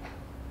Israel.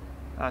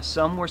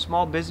 Some were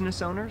small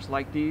business owners,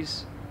 like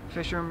these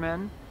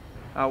fishermen.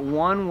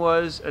 One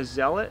was a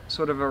zealot,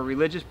 sort of a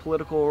religious,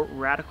 political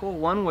radical.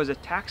 One was a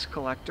tax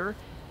collector,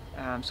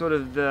 sort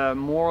of the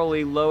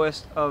morally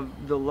lowest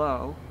of the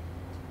low.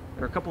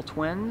 There are a couple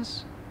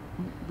twins.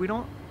 We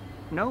don't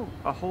know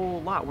a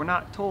whole lot. We're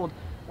not told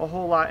a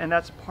whole lot, and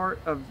that's part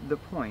of the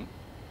point.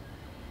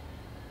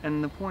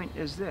 And the point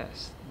is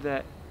this,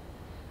 that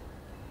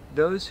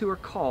those who are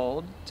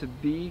called to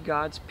be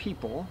God's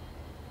people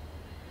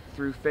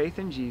through faith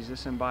in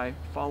Jesus and by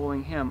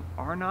following Him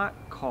are not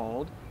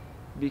called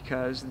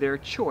because they're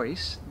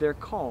choice, they're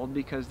called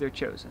because they're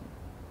chosen.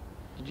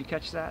 Did you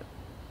catch that?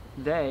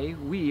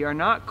 We are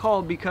not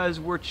called because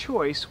we're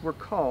choice, we're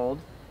called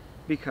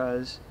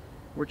because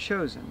we're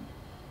chosen.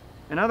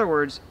 In other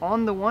words,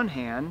 on the one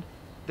hand,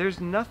 there's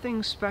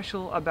nothing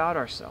special about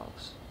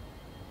ourselves.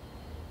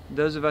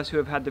 Those of us who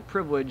have had the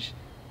privilege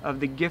of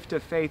the gift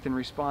of faith in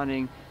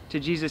responding to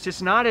Jesus,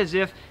 it's not as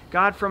if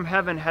God from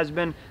heaven has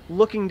been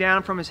looking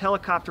down from His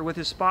helicopter with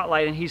His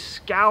spotlight and He's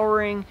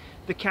scouring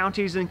the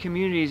counties and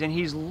communities and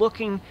He's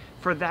looking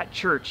for that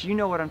church. You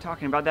know what I'm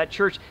talking about. That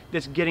church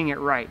that's getting it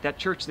right. That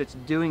church that's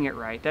doing it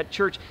right. That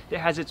church that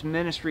has its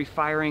ministry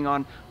firing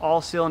on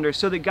all cylinders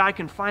so that God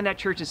can find that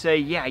church and say,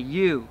 yeah,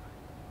 you.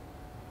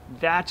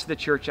 That's the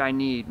church I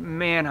need.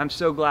 Man, I'm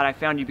so glad I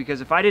found you,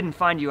 because if I didn't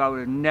find you, I would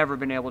have never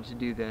been able to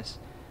do this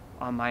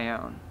on my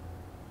own.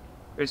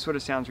 It sort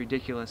of sounds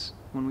ridiculous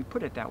when we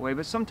put it that way,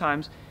 but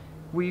sometimes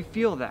we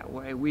feel that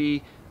way.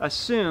 We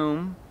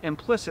assume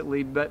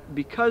implicitly, but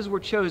because we're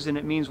chosen,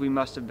 it means we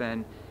must have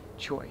been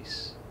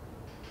choice.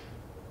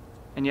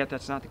 And yet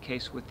that's not the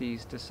case with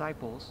these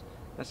disciples.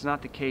 That's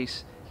not the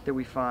case that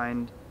we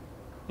find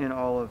in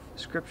all of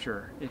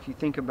Scripture. If you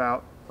think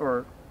about,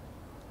 or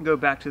go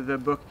back to the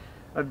book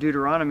of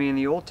Deuteronomy in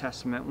the Old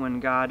Testament,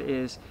 when God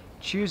is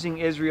choosing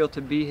Israel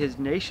to be His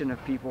nation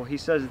of people, He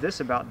says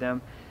this about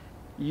them: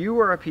 you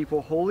are a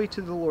people holy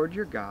to the Lord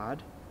your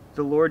God.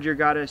 The Lord your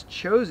God has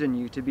chosen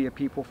you to be a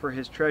people for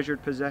His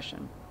treasured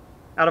possession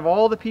out of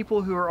all the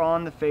people who are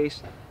on the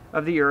face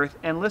of the earth.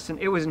 And listen,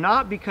 it was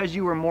not because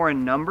you were more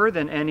in number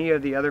than any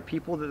of the other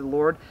people that the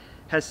Lord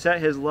has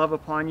set His love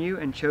upon you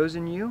and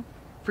chosen you,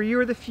 for you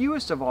are the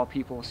fewest of all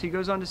peoples. He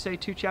goes on to say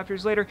 2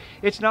 chapters later,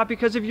 it's not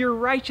because of your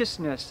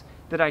righteousness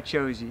that I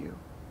chose you.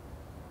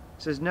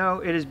 He says, no,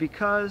 it is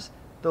because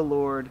the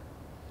Lord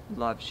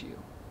loves you.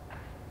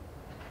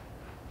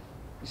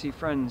 You see,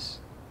 friends,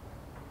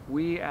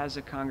 we as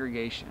a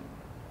congregation,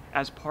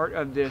 as part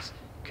of this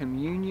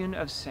communion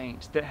of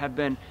saints that have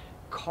been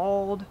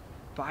called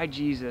by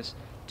Jesus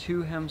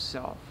to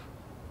Himself,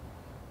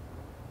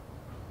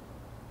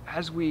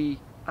 as we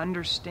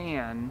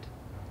understand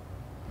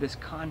this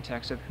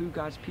context of who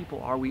God's people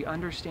are, we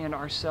understand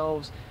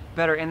ourselves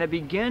better. And it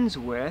begins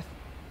with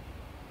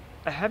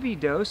a heavy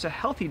dose, a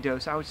healthy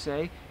dose, I would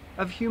say,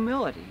 of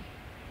humility.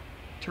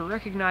 To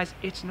recognize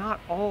it's not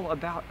all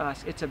about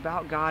us, it's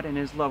about God and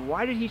His love.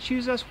 Why did He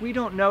choose us? We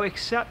don't know,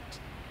 except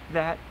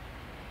that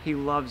He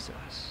loves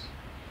us.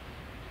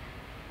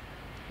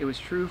 It was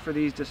true for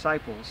these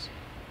disciples.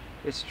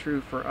 It's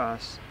true for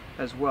us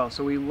as well.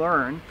 So we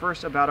learn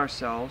first about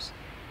ourselves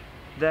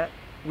that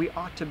we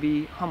ought to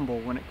be humble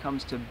when it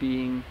comes to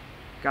being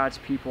God's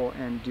people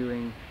and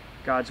doing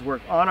God's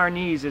work. On our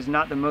knees is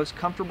not the most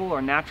comfortable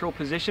or natural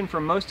position for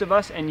most of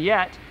us, and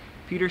yet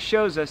Peter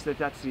shows us that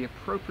that's the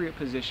appropriate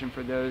position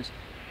for those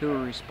who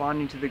are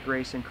responding to the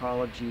grace and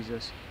call of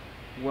Jesus.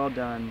 Well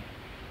done,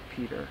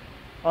 Peter.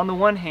 On the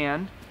one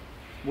hand,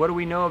 what do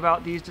we know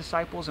about these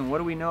disciples and what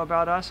do we know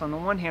about us? On the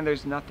one hand,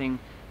 there's nothing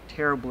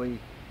terribly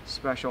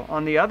special.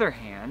 On the other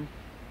hand,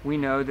 we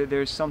know that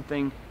there's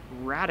something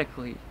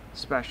radically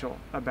special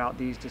about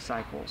these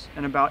disciples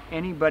and about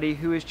anybody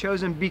who is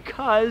chosen,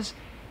 because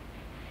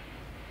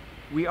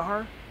we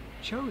are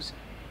chosen.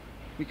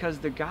 Because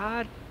the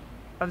God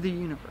of the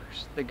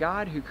universe, the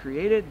God who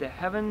created the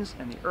heavens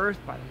and the earth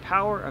by the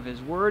power of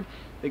His word,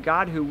 the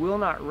God who will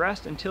not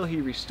rest until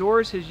He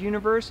restores His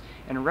universe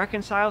and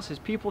reconciles His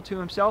people to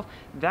Himself,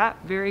 that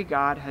very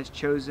God has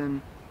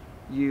chosen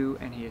you,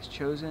 and He has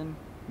chosen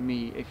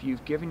me if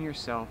you've given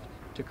yourself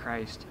to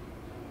Christ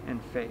in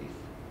faith.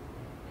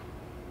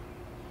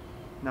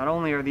 Not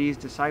only are these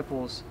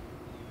disciples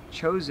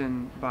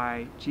chosen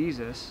by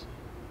Jesus,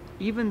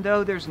 even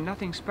though there's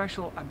nothing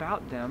special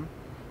about them,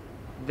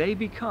 they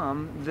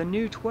become the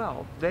new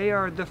 12. They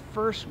are the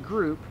first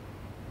group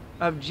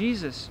of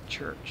Jesus'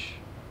 church.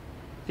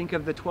 Think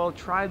of the 12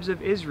 tribes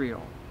of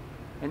Israel.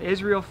 And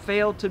Israel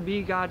failed to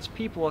be God's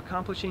people,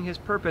 accomplishing His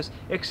purpose,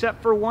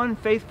 except for one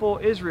faithful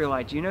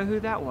Israelite. Do you know who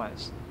that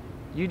was?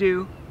 You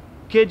do.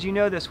 Kids, you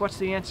know this. What's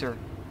the answer?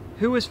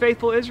 Who was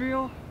faithful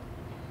Israel?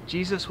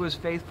 Jesus was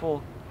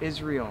faithful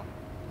Israel.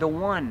 The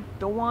one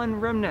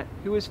remnant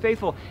who was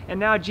faithful. And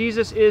now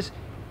Jesus is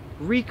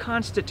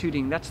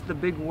reconstituting. That's the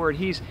big word.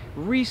 He's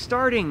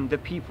restarting the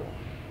people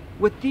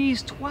with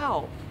these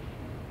 12.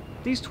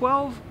 These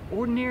 12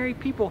 ordinary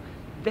people,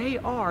 they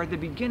are the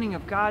beginning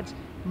of God's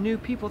new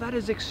people. That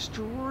is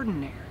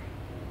extraordinary.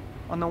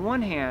 On the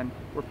one hand,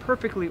 we're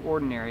perfectly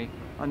ordinary.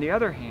 On the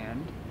other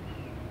hand,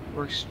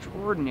 we're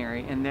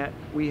extraordinary in that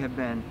we have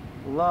been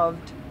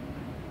loved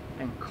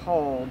and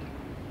called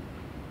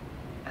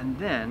and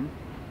then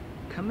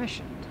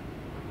commissioned.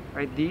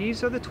 Right?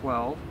 These are the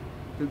 12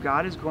 who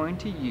God is going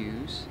to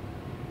use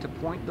to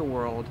point the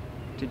world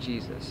to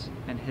Jesus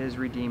and his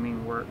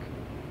redeeming work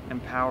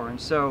and power.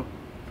 And so,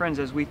 friends,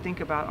 as we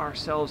think about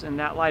ourselves in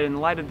that light, in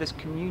light of this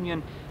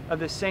communion of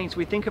the saints,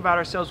 we think about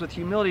ourselves with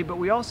humility, but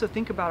we also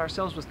think about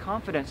ourselves with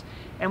confidence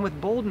and with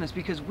boldness,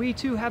 because we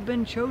too have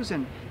been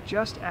chosen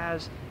just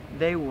as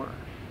they were.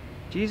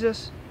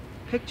 Jesus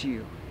picked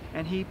you,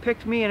 and he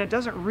picked me, and it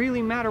doesn't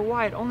really matter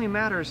why. It only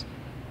matters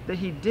that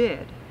he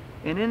did.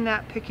 And in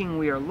that picking,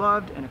 we are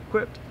loved and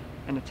equipped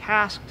and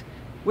tasked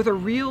with a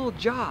real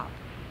job,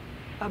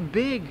 a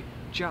big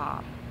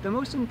job, the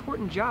most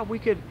important job we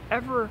could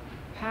ever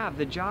have,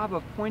 the job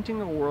of pointing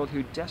a world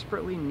who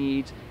desperately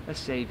needs a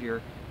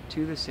Savior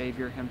to the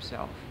Savior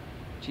himself,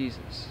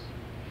 Jesus.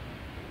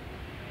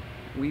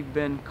 We've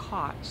been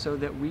caught so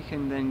that we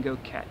can then go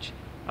catch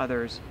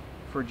others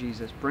for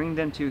Jesus, bring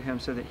them to him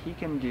so that he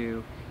can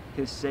do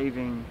his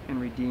saving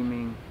and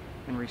redeeming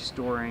and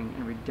restoring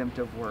and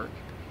redemptive work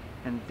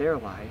in their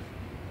life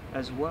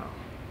as well.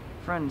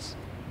 Friends,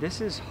 this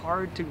is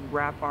hard to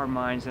wrap our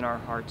minds and our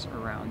hearts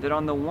around. That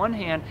on the one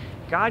hand,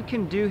 God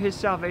can do his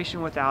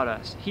salvation without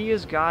us. He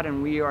is God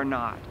and we are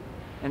not.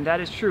 And that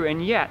is true.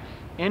 And yet,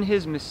 in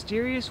his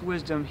mysterious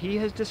wisdom, he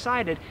has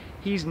decided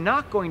he's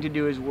not going to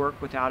do his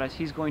work without us.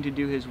 He's going to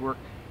do his work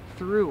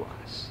through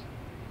us.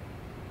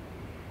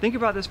 Think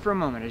about this for a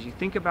moment as you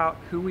think about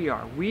who we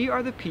are. We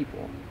are the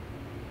people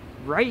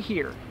right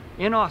here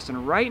in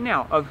Austin, right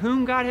now, of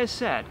whom God has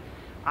said,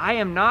 I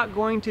am not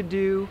going to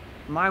do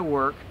my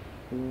work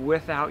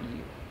without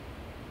you.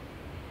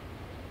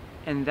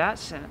 In that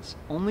sense,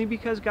 only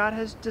because God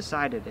has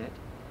decided it,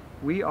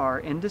 we are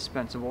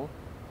indispensable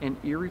and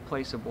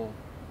irreplaceable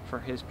for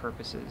his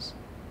purposes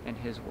and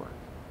his work.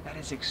 That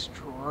is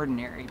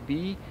extraordinary.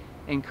 Be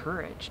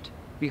encouraged.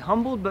 Be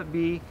humbled, but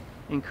be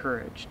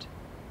encouraged.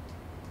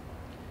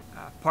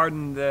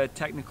 Pardon the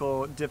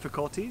technical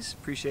difficulties.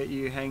 Appreciate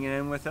you hanging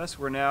in with us.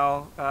 We're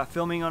now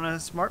filming on a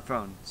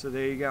smartphone, so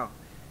there you go.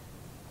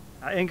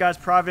 In God's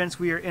providence,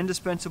 we are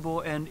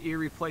indispensable and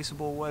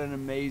irreplaceable. What an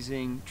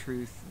amazing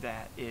truth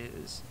that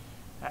is.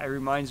 It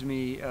reminds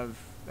me of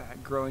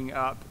growing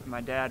up.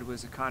 My dad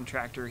was a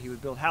contractor. He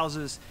would build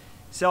houses,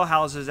 sell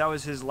houses. That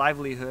was his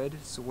livelihood.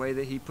 It's the way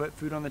that he put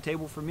food on the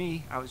table for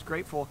me. I was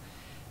grateful.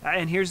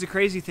 And here's the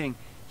crazy thing.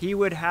 He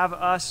would have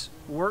us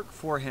work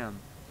for him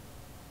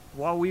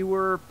while we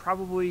were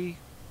probably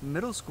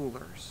middle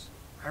schoolers.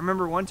 I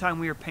remember one time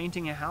we were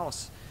painting a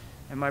house,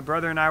 and my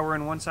brother and I were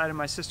on one side and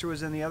my sister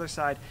was on the other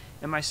side,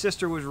 and my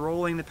sister was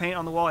rolling the paint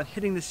on the wall and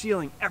hitting the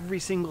ceiling every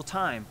single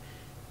time.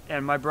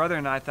 And my brother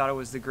and I thought it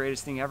was the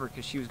greatest thing ever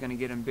because she was going to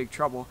get in big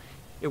trouble.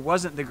 It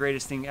wasn't the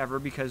greatest thing ever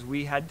because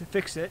we had to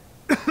fix it.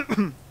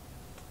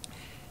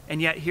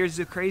 And yet, here's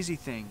the crazy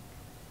thing.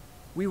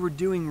 We were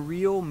doing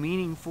real,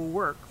 meaningful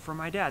work for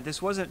my dad. This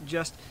wasn't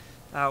just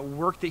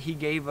work that he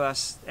gave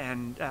us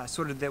and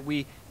sort of that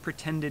we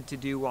pretended to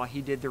do while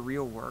he did the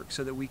real work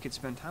so that we could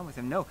spend time with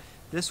him. No,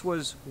 this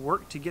was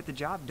work to get the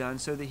job done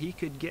so that he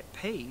could get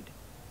paid.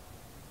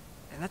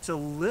 And that's a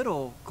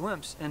little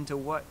glimpse into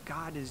what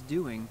God is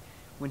doing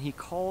when he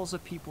calls a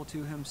people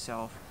to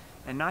himself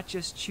and not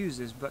just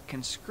chooses but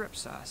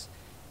conscripts us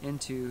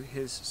into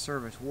his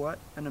service. What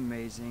an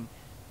amazing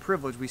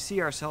privilege. We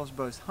see ourselves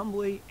both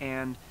humbly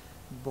and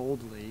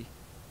boldly.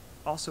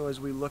 Also, as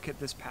we look at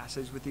this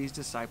passage with these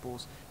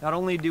disciples, not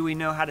only do we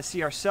know how to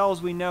see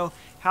ourselves, we know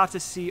how to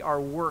see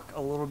our work a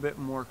little bit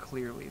more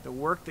clearly. The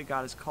work that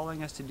God is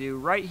calling us to do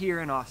right here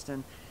in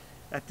Austin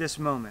at this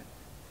moment.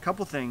 A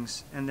couple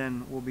things, and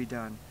then we'll be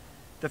done.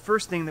 The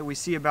first thing that we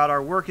see about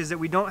our work is that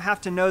we don't have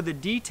to know the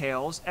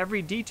details,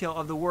 every detail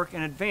of the work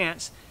in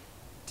advance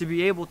to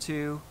be able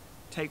to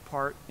take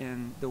part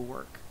in the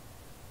work.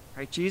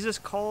 Right? Jesus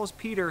calls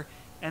Peter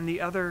and the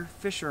other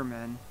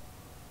fishermen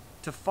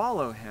to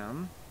follow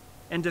him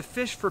and to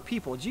fish for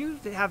people. Do you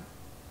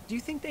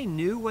think they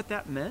knew what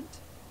that meant?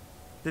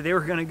 That they were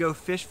going to go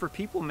fish for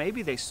people?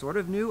 Maybe they sort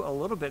of knew a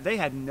little bit. They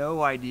had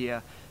no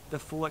idea the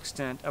full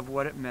extent of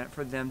what it meant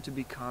for them to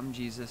become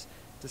Jesus'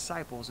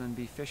 disciples and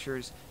be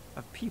fishers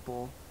of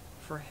people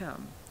for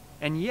him.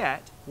 And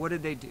yet, what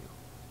did they do?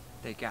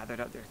 They gathered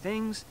up their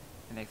things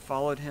and they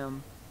followed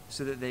him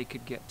so that they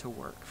could get to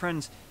work.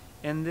 Friends,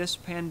 in this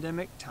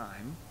pandemic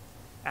time,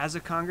 as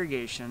a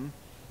congregation,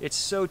 it's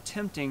so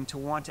tempting to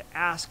want to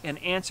ask and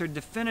answer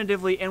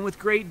definitively and with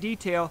great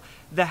detail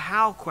the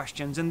how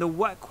questions and the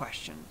what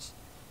questions.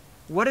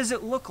 What does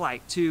it look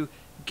like to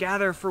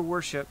gather for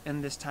worship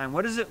in this time?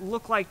 What does it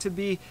look like to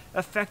be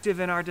effective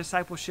in our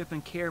discipleship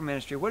and care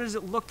ministry? What does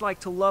it look like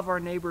to love our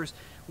neighbors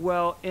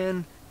well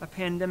in a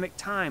pandemic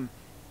time?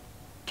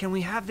 Can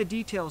we have the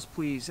details,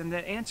 please? And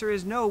the answer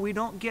is no, we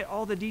don't get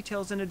all the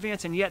details in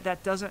advance, and yet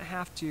that doesn't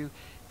have to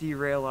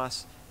derail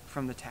us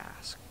from the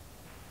task,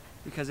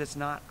 because it's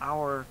not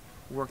our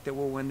work that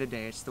will win the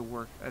day, it's the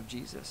work of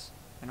Jesus.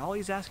 And all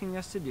he's asking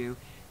us to do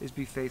is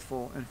be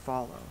faithful and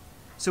follow.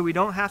 So we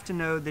don't have to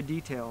know the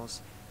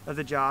details of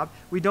the job.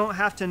 We don't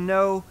have to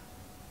know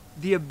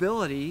the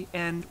ability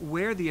and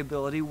where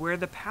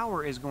the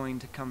power is going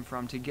to come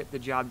from to get the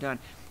job done.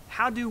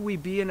 How do we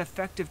be an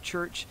effective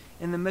church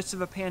in the midst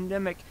of a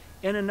pandemic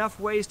in enough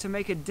ways to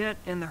make a dent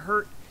in the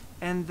hurt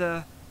and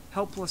the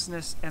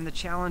helplessness and the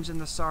challenge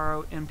and the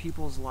sorrow in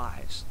people's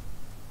lives?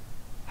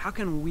 How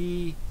can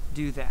we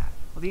do that?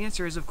 Well, the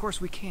answer is, of course,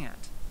 we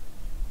can't.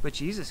 But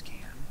Jesus can.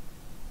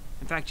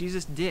 In fact,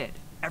 Jesus did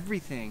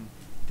everything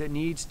that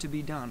needs to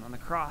be done on the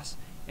cross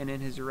and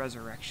in his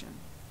resurrection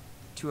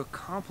to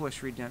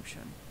accomplish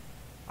redemption.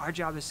 Our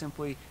job is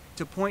simply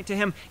to point to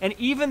him. And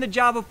even the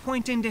job of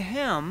pointing to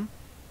him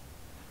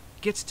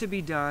gets to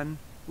be done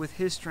with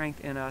his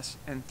strength in us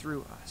and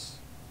through us.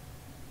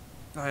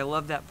 I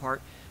love that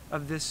part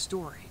of this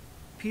story.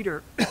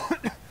 Peter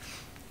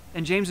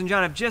and James and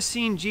John have just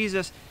seen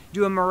Jesus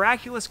do a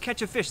miraculous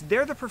catch of fish.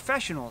 They're the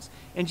professionals,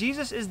 and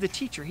Jesus is the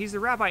teacher. He's the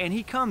rabbi, and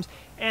he comes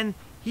and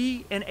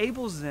he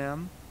enables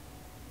them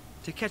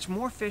to catch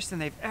more fish than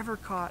they've ever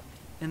caught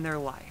in their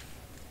life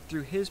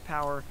through his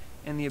power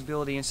and the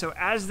ability. And so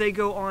as they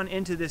go on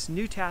into this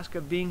new task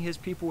of being his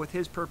people with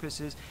his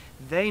purposes,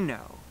 they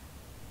know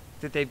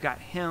that they've got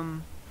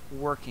him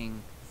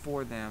working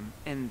for them,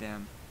 in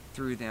them,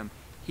 through them.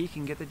 He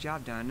can get the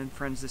job done. And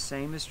friends, the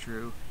same is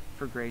true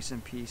for Grace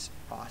and Peace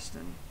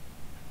Austin.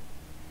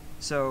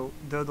 So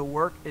though the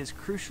work is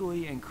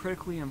crucially and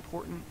critically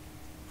important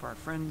for our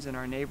friends and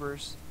our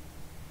neighbors,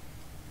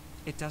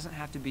 it doesn't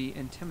have to be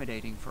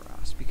intimidating for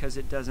us because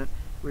it doesn't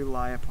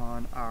rely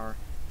upon our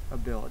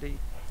ability.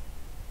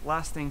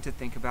 Last thing to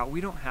think about,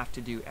 we don't have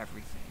to do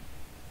everything.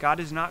 God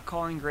is not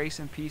calling Grace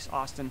and Peace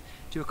Austin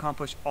to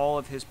accomplish all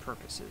of his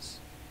purposes.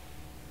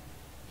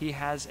 He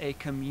has a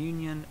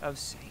communion of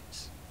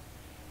saints.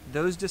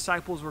 Those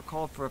disciples were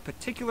called for a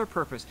particular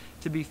purpose,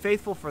 to be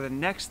faithful for the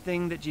next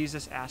thing that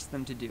Jesus asked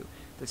them to do.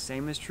 The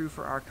same is true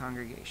for our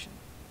congregation.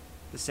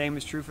 The same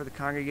is true for the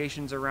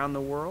congregations around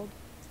the world.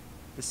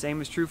 The same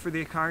is true for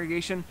the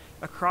congregation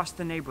across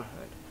the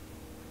neighborhood.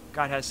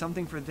 God has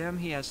something for them.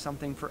 He has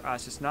something for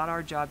us. It's not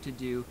our job to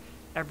do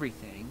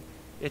everything.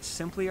 It's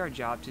simply our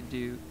job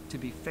to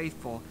be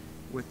faithful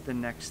with the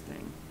next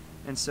thing.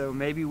 And so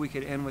maybe we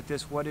could end with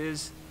this. What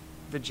is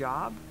the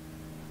job?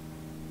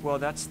 Well,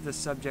 that's the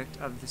subject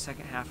of the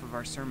second half of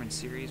our sermon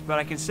series. But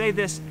I can say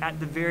this at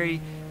the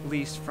very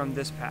least from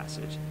this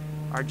passage.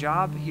 Our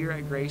job here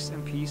at Grace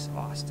and Peace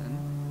Austin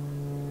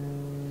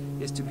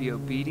is to be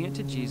obedient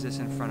to Jesus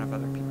in front of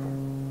other people.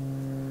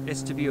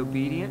 It's to be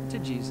obedient to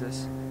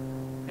Jesus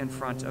in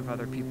front of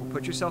other people.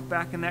 Put yourself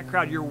back in that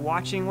crowd. You're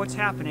watching what's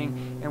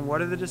happening, and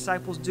what are the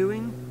disciples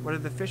doing? What are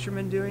the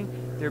fishermen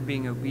doing? They're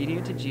being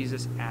obedient to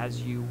Jesus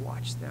as you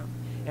watch them.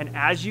 And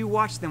as you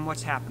watch them,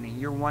 what's happening?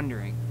 You're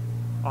wondering,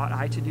 ought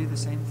I to do the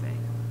same thing?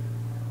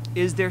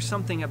 Is there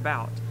something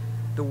about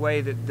the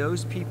way that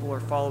those people are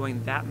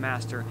following that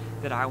master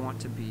that I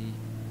want to be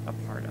a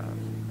part of?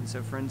 And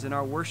so, friends, in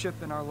our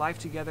worship, in our life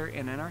together,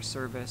 and in our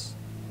service,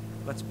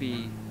 let's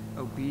be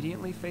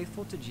obediently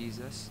faithful to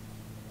Jesus,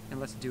 and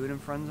let's do it in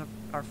front of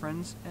our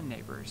friends and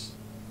neighbors,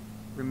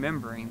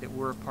 remembering that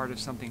we're a part of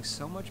something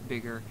so much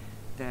bigger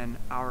than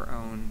our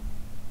own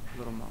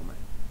little moment.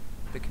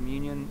 The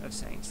communion of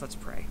saints. Let's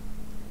pray.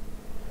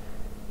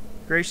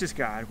 Gracious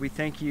God, we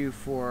thank you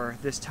for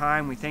this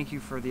time. We thank you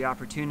for the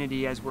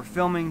opportunity as we're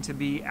filming to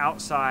be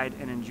outside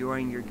and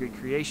enjoying your good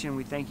creation.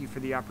 We thank you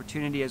for the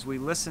opportunity as we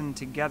listen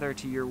together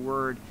to your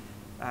word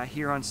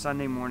here on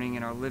Sunday morning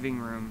in our living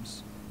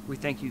rooms. We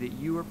thank you that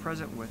you are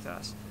present with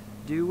us.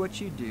 Do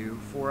what you do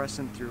for us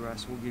and through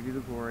us. We'll give you the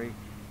glory.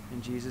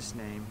 In Jesus'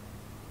 name,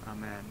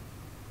 amen.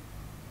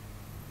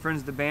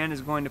 Friends, the band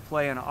is going to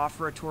play an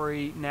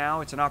offertory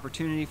now. It's an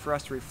opportunity for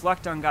us to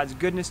reflect on God's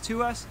goodness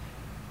to us,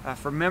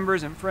 for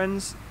members and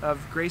friends of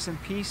Grace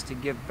and Peace to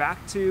give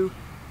back to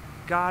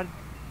God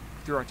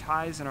through our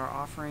tithes and our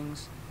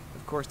offerings.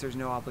 Of course, there's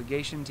no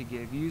obligation to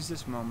give. Use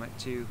this moment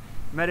to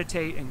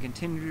meditate and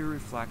continue to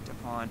reflect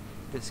upon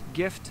this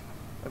gift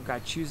of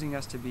God choosing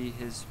us to be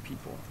his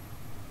people.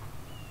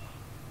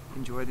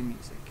 Enjoy the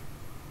music.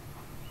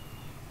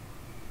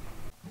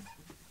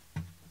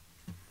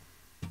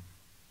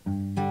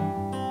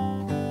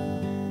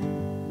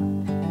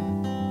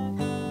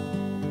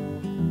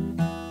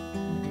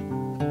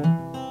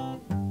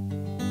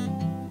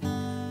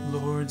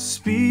 Lord,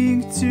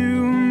 speak to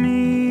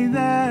me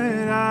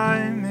that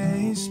I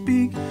may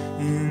speak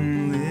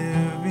in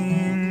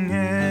living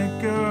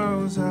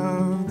echoes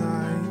of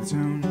thy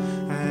tone.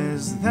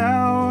 As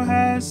thou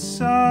hast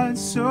sought,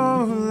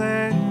 so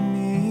let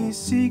me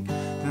seek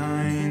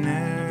thine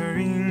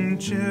erring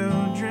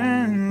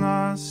children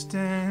lost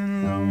and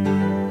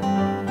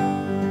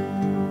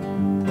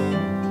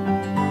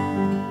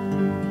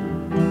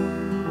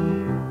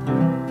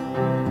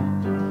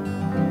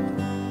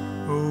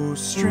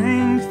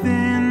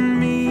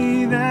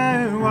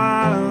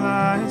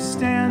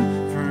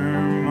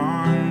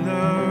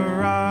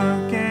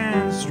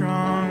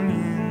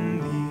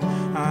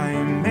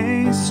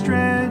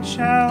stretch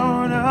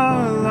out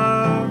a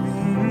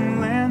loving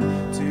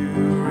land to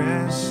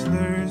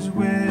wrestlers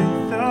with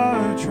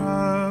a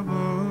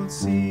troubled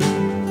sea.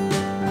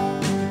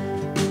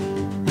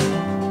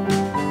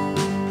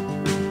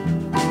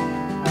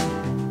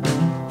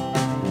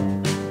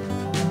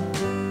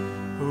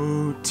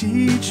 Oh,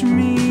 teach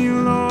me,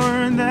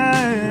 Lord,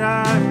 that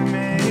I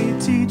may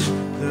teach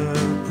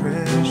the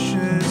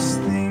precious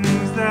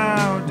things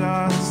thou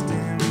dost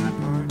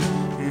impart,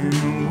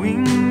 and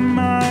wing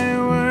my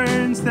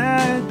words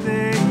that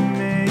they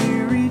may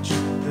reach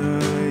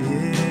the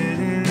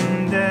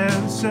hidden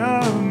depths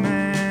of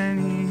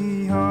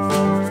many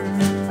hearts.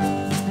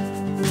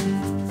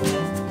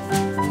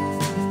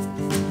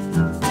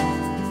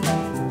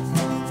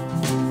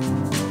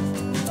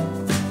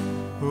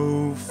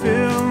 Oh,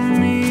 fill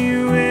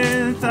me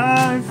with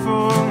thy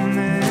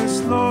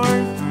fullness, Lord,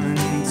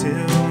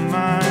 until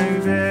my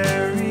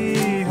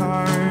very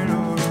heart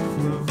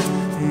overflow,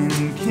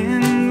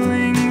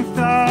 enkindling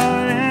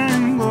thought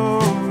and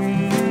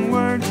glowing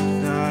word,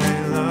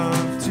 thy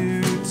love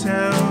to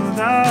tell,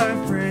 thy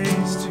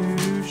praise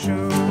to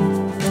show.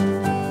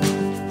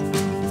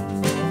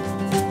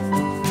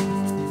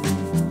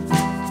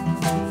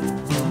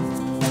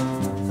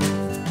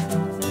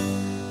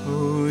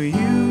 Oh,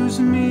 use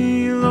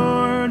me,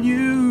 Lord,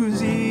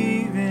 use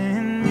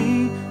even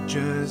me,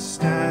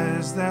 just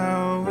as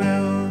thou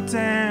wilt,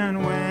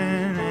 and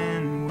when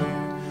and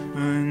where,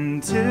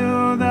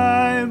 until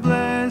thy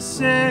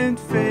blessed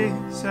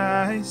face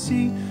I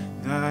see,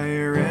 thy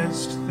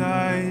rest,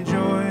 thy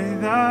joy,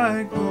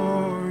 thy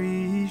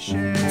glory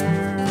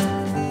share.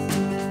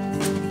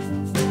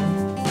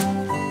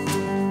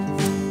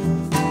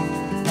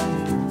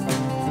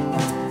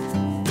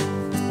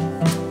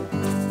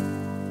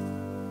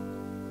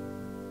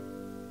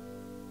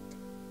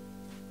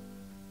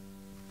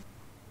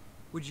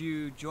 Would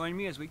you join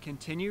me as we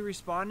continue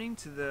responding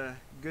to the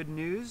good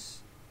news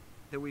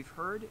that we've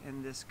heard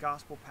in this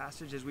gospel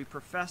passage as we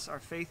profess our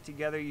faith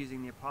together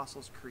using the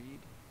Apostles' Creed?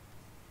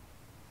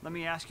 Let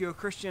me ask you, a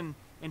Christian,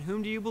 in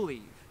whom do you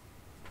believe?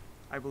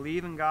 I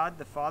believe in God,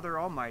 the Father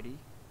Almighty,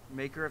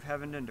 maker of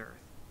heaven and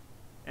earth,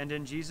 and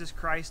in Jesus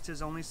Christ,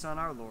 his only Son,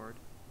 our Lord,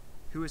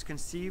 who was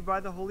conceived by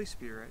the Holy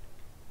Spirit,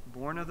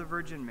 born of the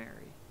Virgin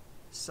Mary,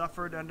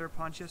 suffered under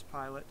Pontius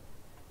Pilate,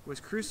 was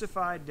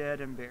crucified,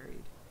 dead, and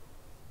buried.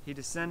 He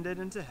descended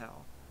into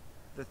hell.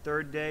 The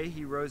third day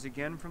he rose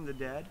again from the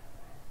dead.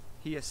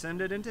 He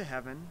ascended into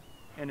heaven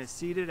and is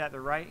seated at the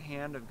right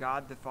hand of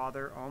God the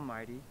Father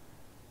Almighty.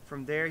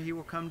 From there he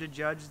will come to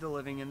judge the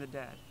living and the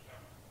dead.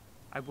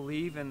 I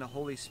believe in the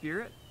Holy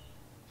Spirit,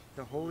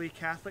 the Holy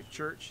Catholic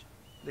Church,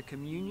 the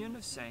communion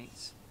of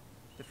saints,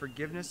 the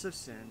forgiveness of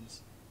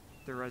sins,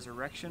 the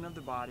resurrection of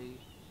the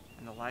body,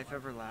 and the life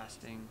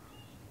everlasting.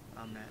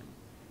 Amen.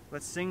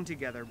 Let's sing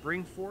together,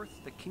 Bring Forth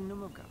the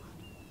Kingdom of God.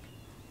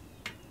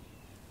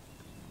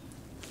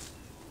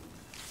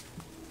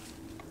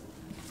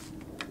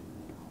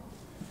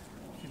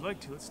 If you'd like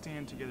to, let's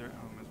stand together at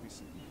home as we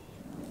sing.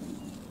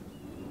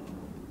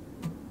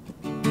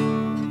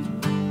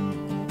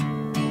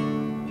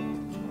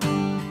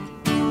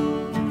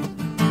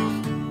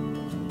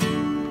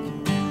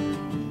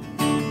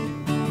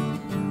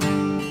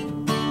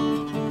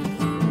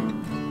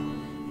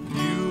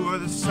 You are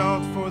the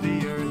salt for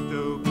the earth,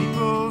 O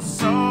people,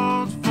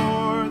 salt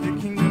for the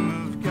kingdom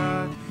of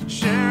God.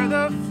 Share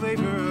the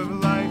flavor of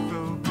life,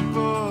 O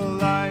people,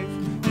 life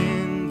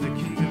in the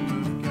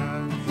kingdom of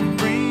God.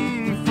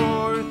 Bring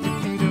forth the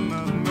kingdom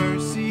of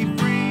mercy,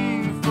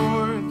 bring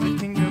forth the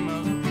kingdom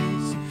of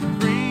peace,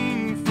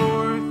 bring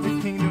forth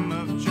the kingdom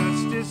of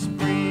justice,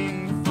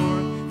 bring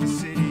forth the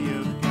city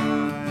of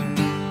God.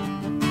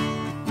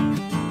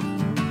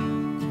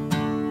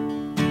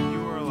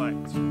 You are a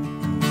light.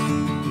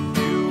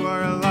 You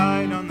are a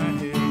light on the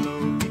hill,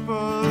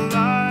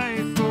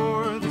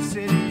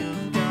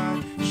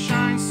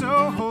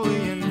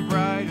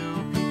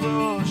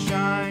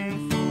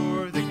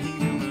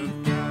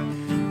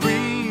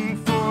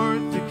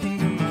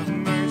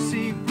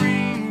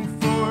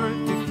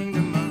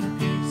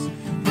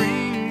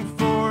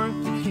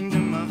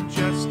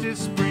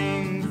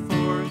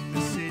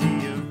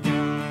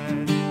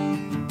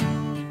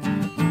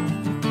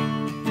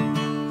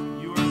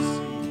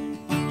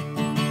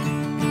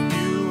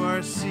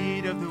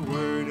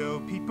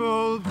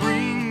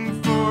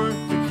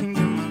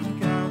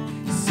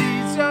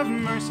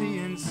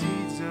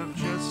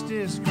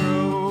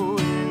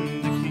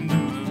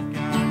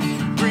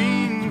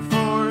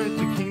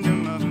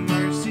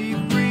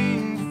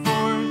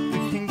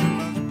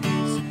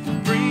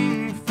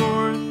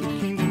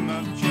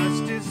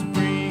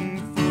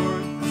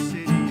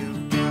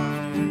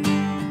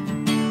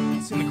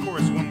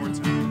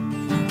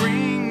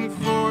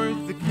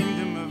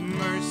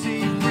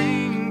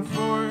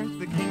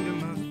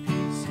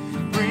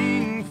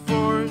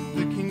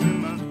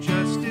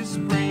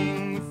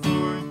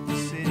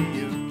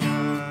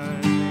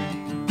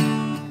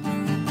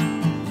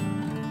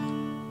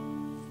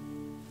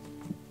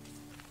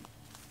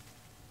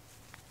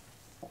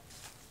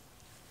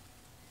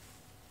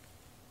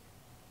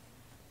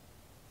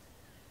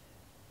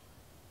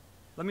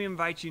 Let me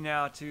invite you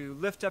now to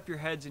lift up your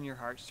heads and your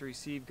hearts to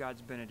receive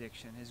God's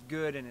benediction, his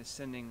good and his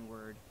sending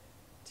word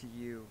to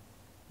you.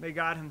 May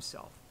God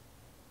himself,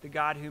 the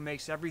God who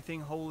makes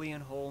everything holy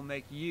and whole,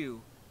 make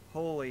you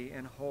holy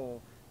and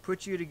whole,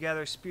 put you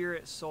together,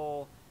 spirit,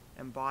 soul,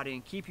 and body,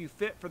 and keep you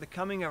fit for the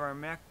coming of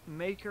our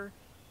Maker,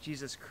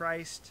 Jesus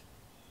Christ,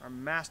 our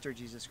Master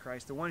Jesus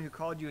Christ. The one who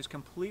called you is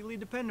completely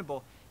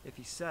dependable. If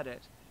he said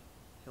it,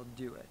 he'll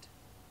do it.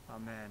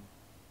 Amen.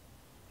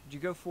 Would you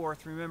go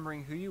forth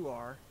remembering who you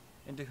are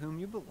and to whom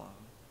you belong?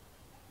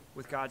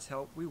 With God's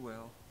help, we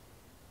will.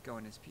 Go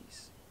in his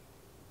peace.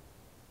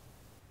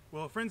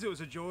 Well, friends, it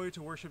was a joy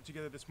to worship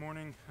together this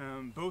morning,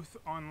 both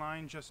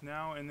online just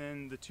now and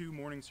then the 2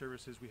 morning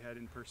services we had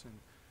in person.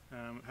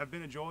 Have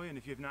been a joy, and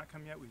if you have not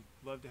come yet, we'd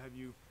love to have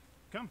you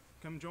come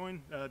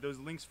join. Those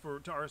links to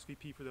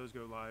RSVP for those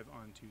go live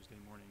on Tuesday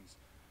mornings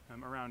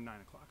around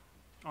 9 o'clock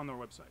on their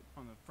website,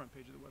 on the front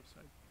page of the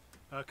website.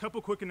 A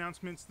couple quick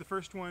announcements. The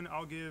first one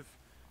I'll give,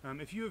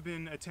 if you have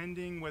been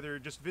attending, whether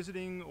just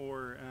visiting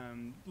or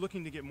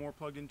looking to get more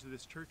plugged into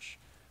this church,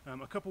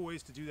 a couple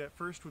ways to do that.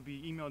 First would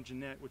be email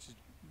Jeanette, which is,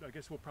 I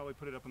guess we'll probably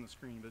put it up on the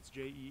screen, but it's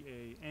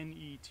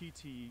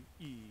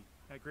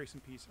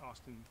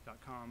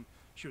JEANETTE@graceandpeaceaustin.com.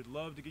 She would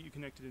love to get you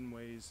connected in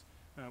ways,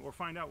 or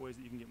find out ways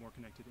that you can get more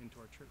connected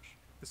into our church.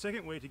 The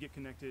second way to get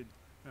connected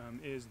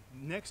is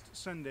next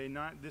Sunday,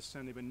 not this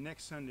Sunday, but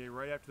next Sunday,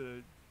 right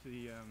after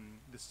the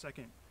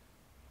second.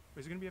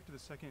 Is it going to be after the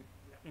second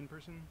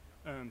in-person?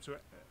 So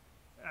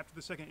after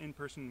the second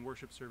in-person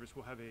worship service,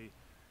 we'll have a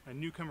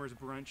newcomers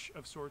brunch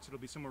of sorts. It'll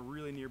be somewhere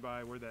really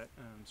nearby where that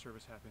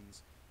service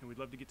happens, and we'd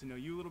love to get to know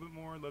you a little bit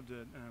more. Love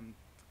to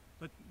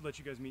let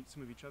you guys meet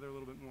some of each other a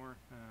little bit more,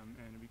 and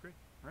it'd be great.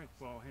 All right,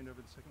 well, I'll hand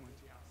over the second one.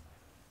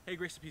 Hey,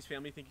 Grace and Peace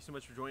family, thank you so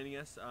much for joining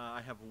us.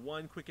 I have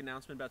one quick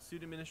announcement about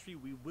student ministry.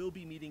 We will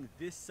be meeting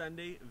this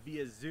Sunday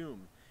via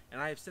Zoom,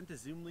 and I have sent the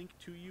Zoom link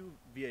to you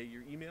via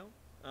your email,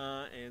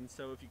 and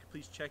so if you could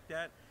please check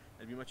that,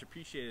 that'd be much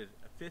appreciated.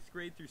 5th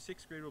grade through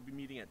 6th grade will be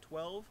meeting at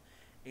 12,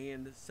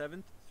 and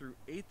 7th through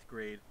 8th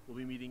grade will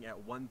be meeting at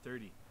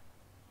 1:30.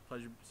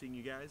 Pleasure seeing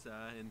you guys,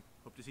 and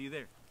hope to see you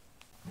there.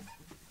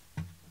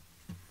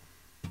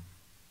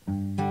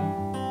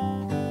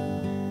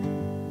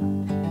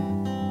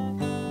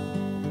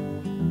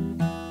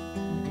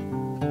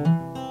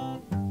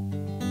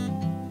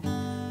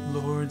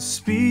 Lord,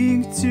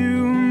 speak to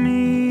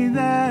me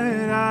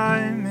that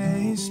I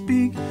may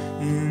speak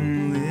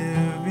in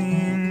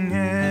living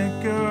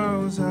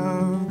echoes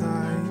of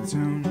thy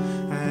tone.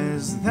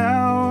 As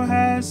thou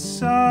hast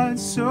sought,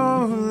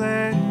 so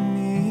let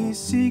me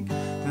seek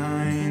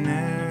thine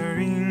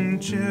erring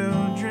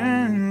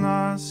children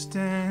lost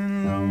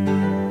and lone.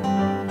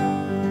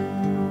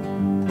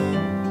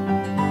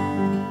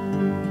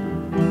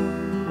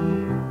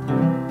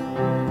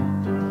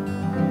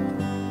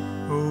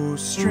 Oh,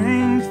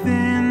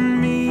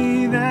 strengthen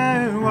me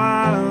that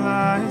while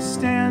I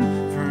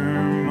stand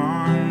firm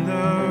on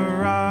the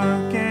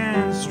rock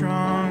and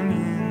strong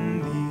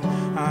in thee,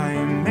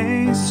 I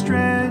may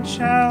stretch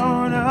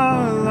out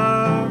a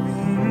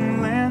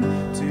loving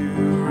land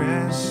to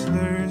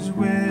wrestlers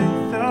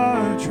with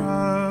a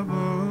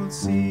troubled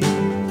sea.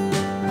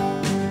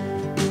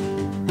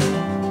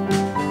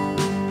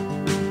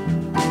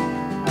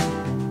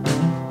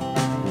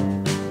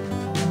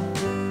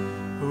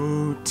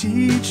 Oh,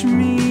 teach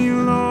me,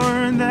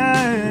 Lord,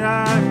 that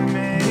I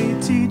may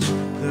teach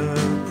the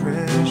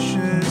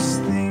precious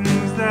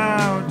things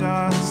thou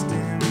dost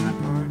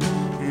impart,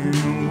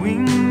 and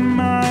wing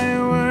my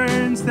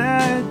words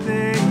that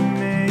they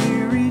may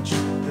reach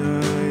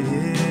the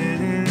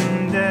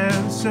hidden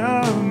depths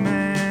of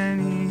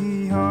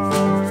many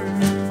hearts.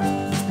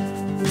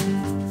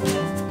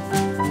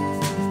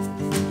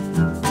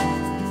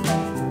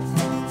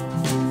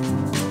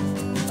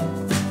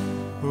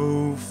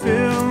 Oh,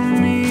 fill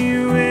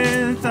me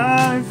with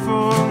thy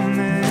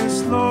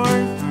fullness, Lord,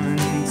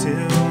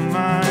 until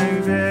my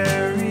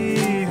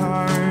very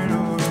heart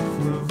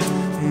overflow,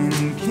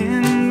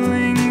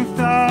 enkindling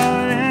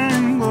thought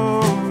and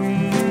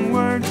glowing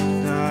word,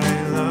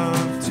 thy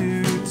love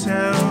to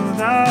tell,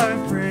 thy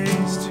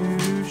praise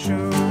to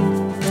show.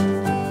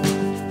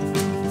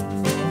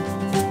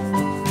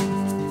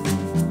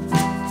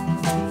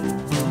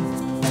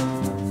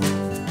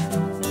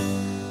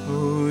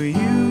 Oh,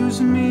 use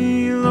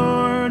me,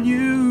 Lord,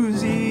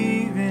 use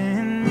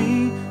even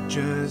me,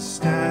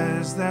 just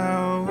as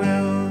thou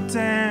wilt,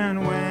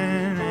 and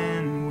when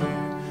and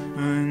where,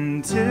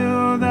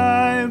 until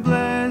thy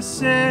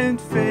blessed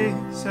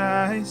face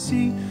I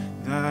see,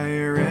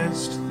 thy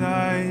rest,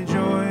 thy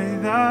joy,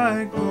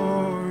 thy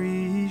glory.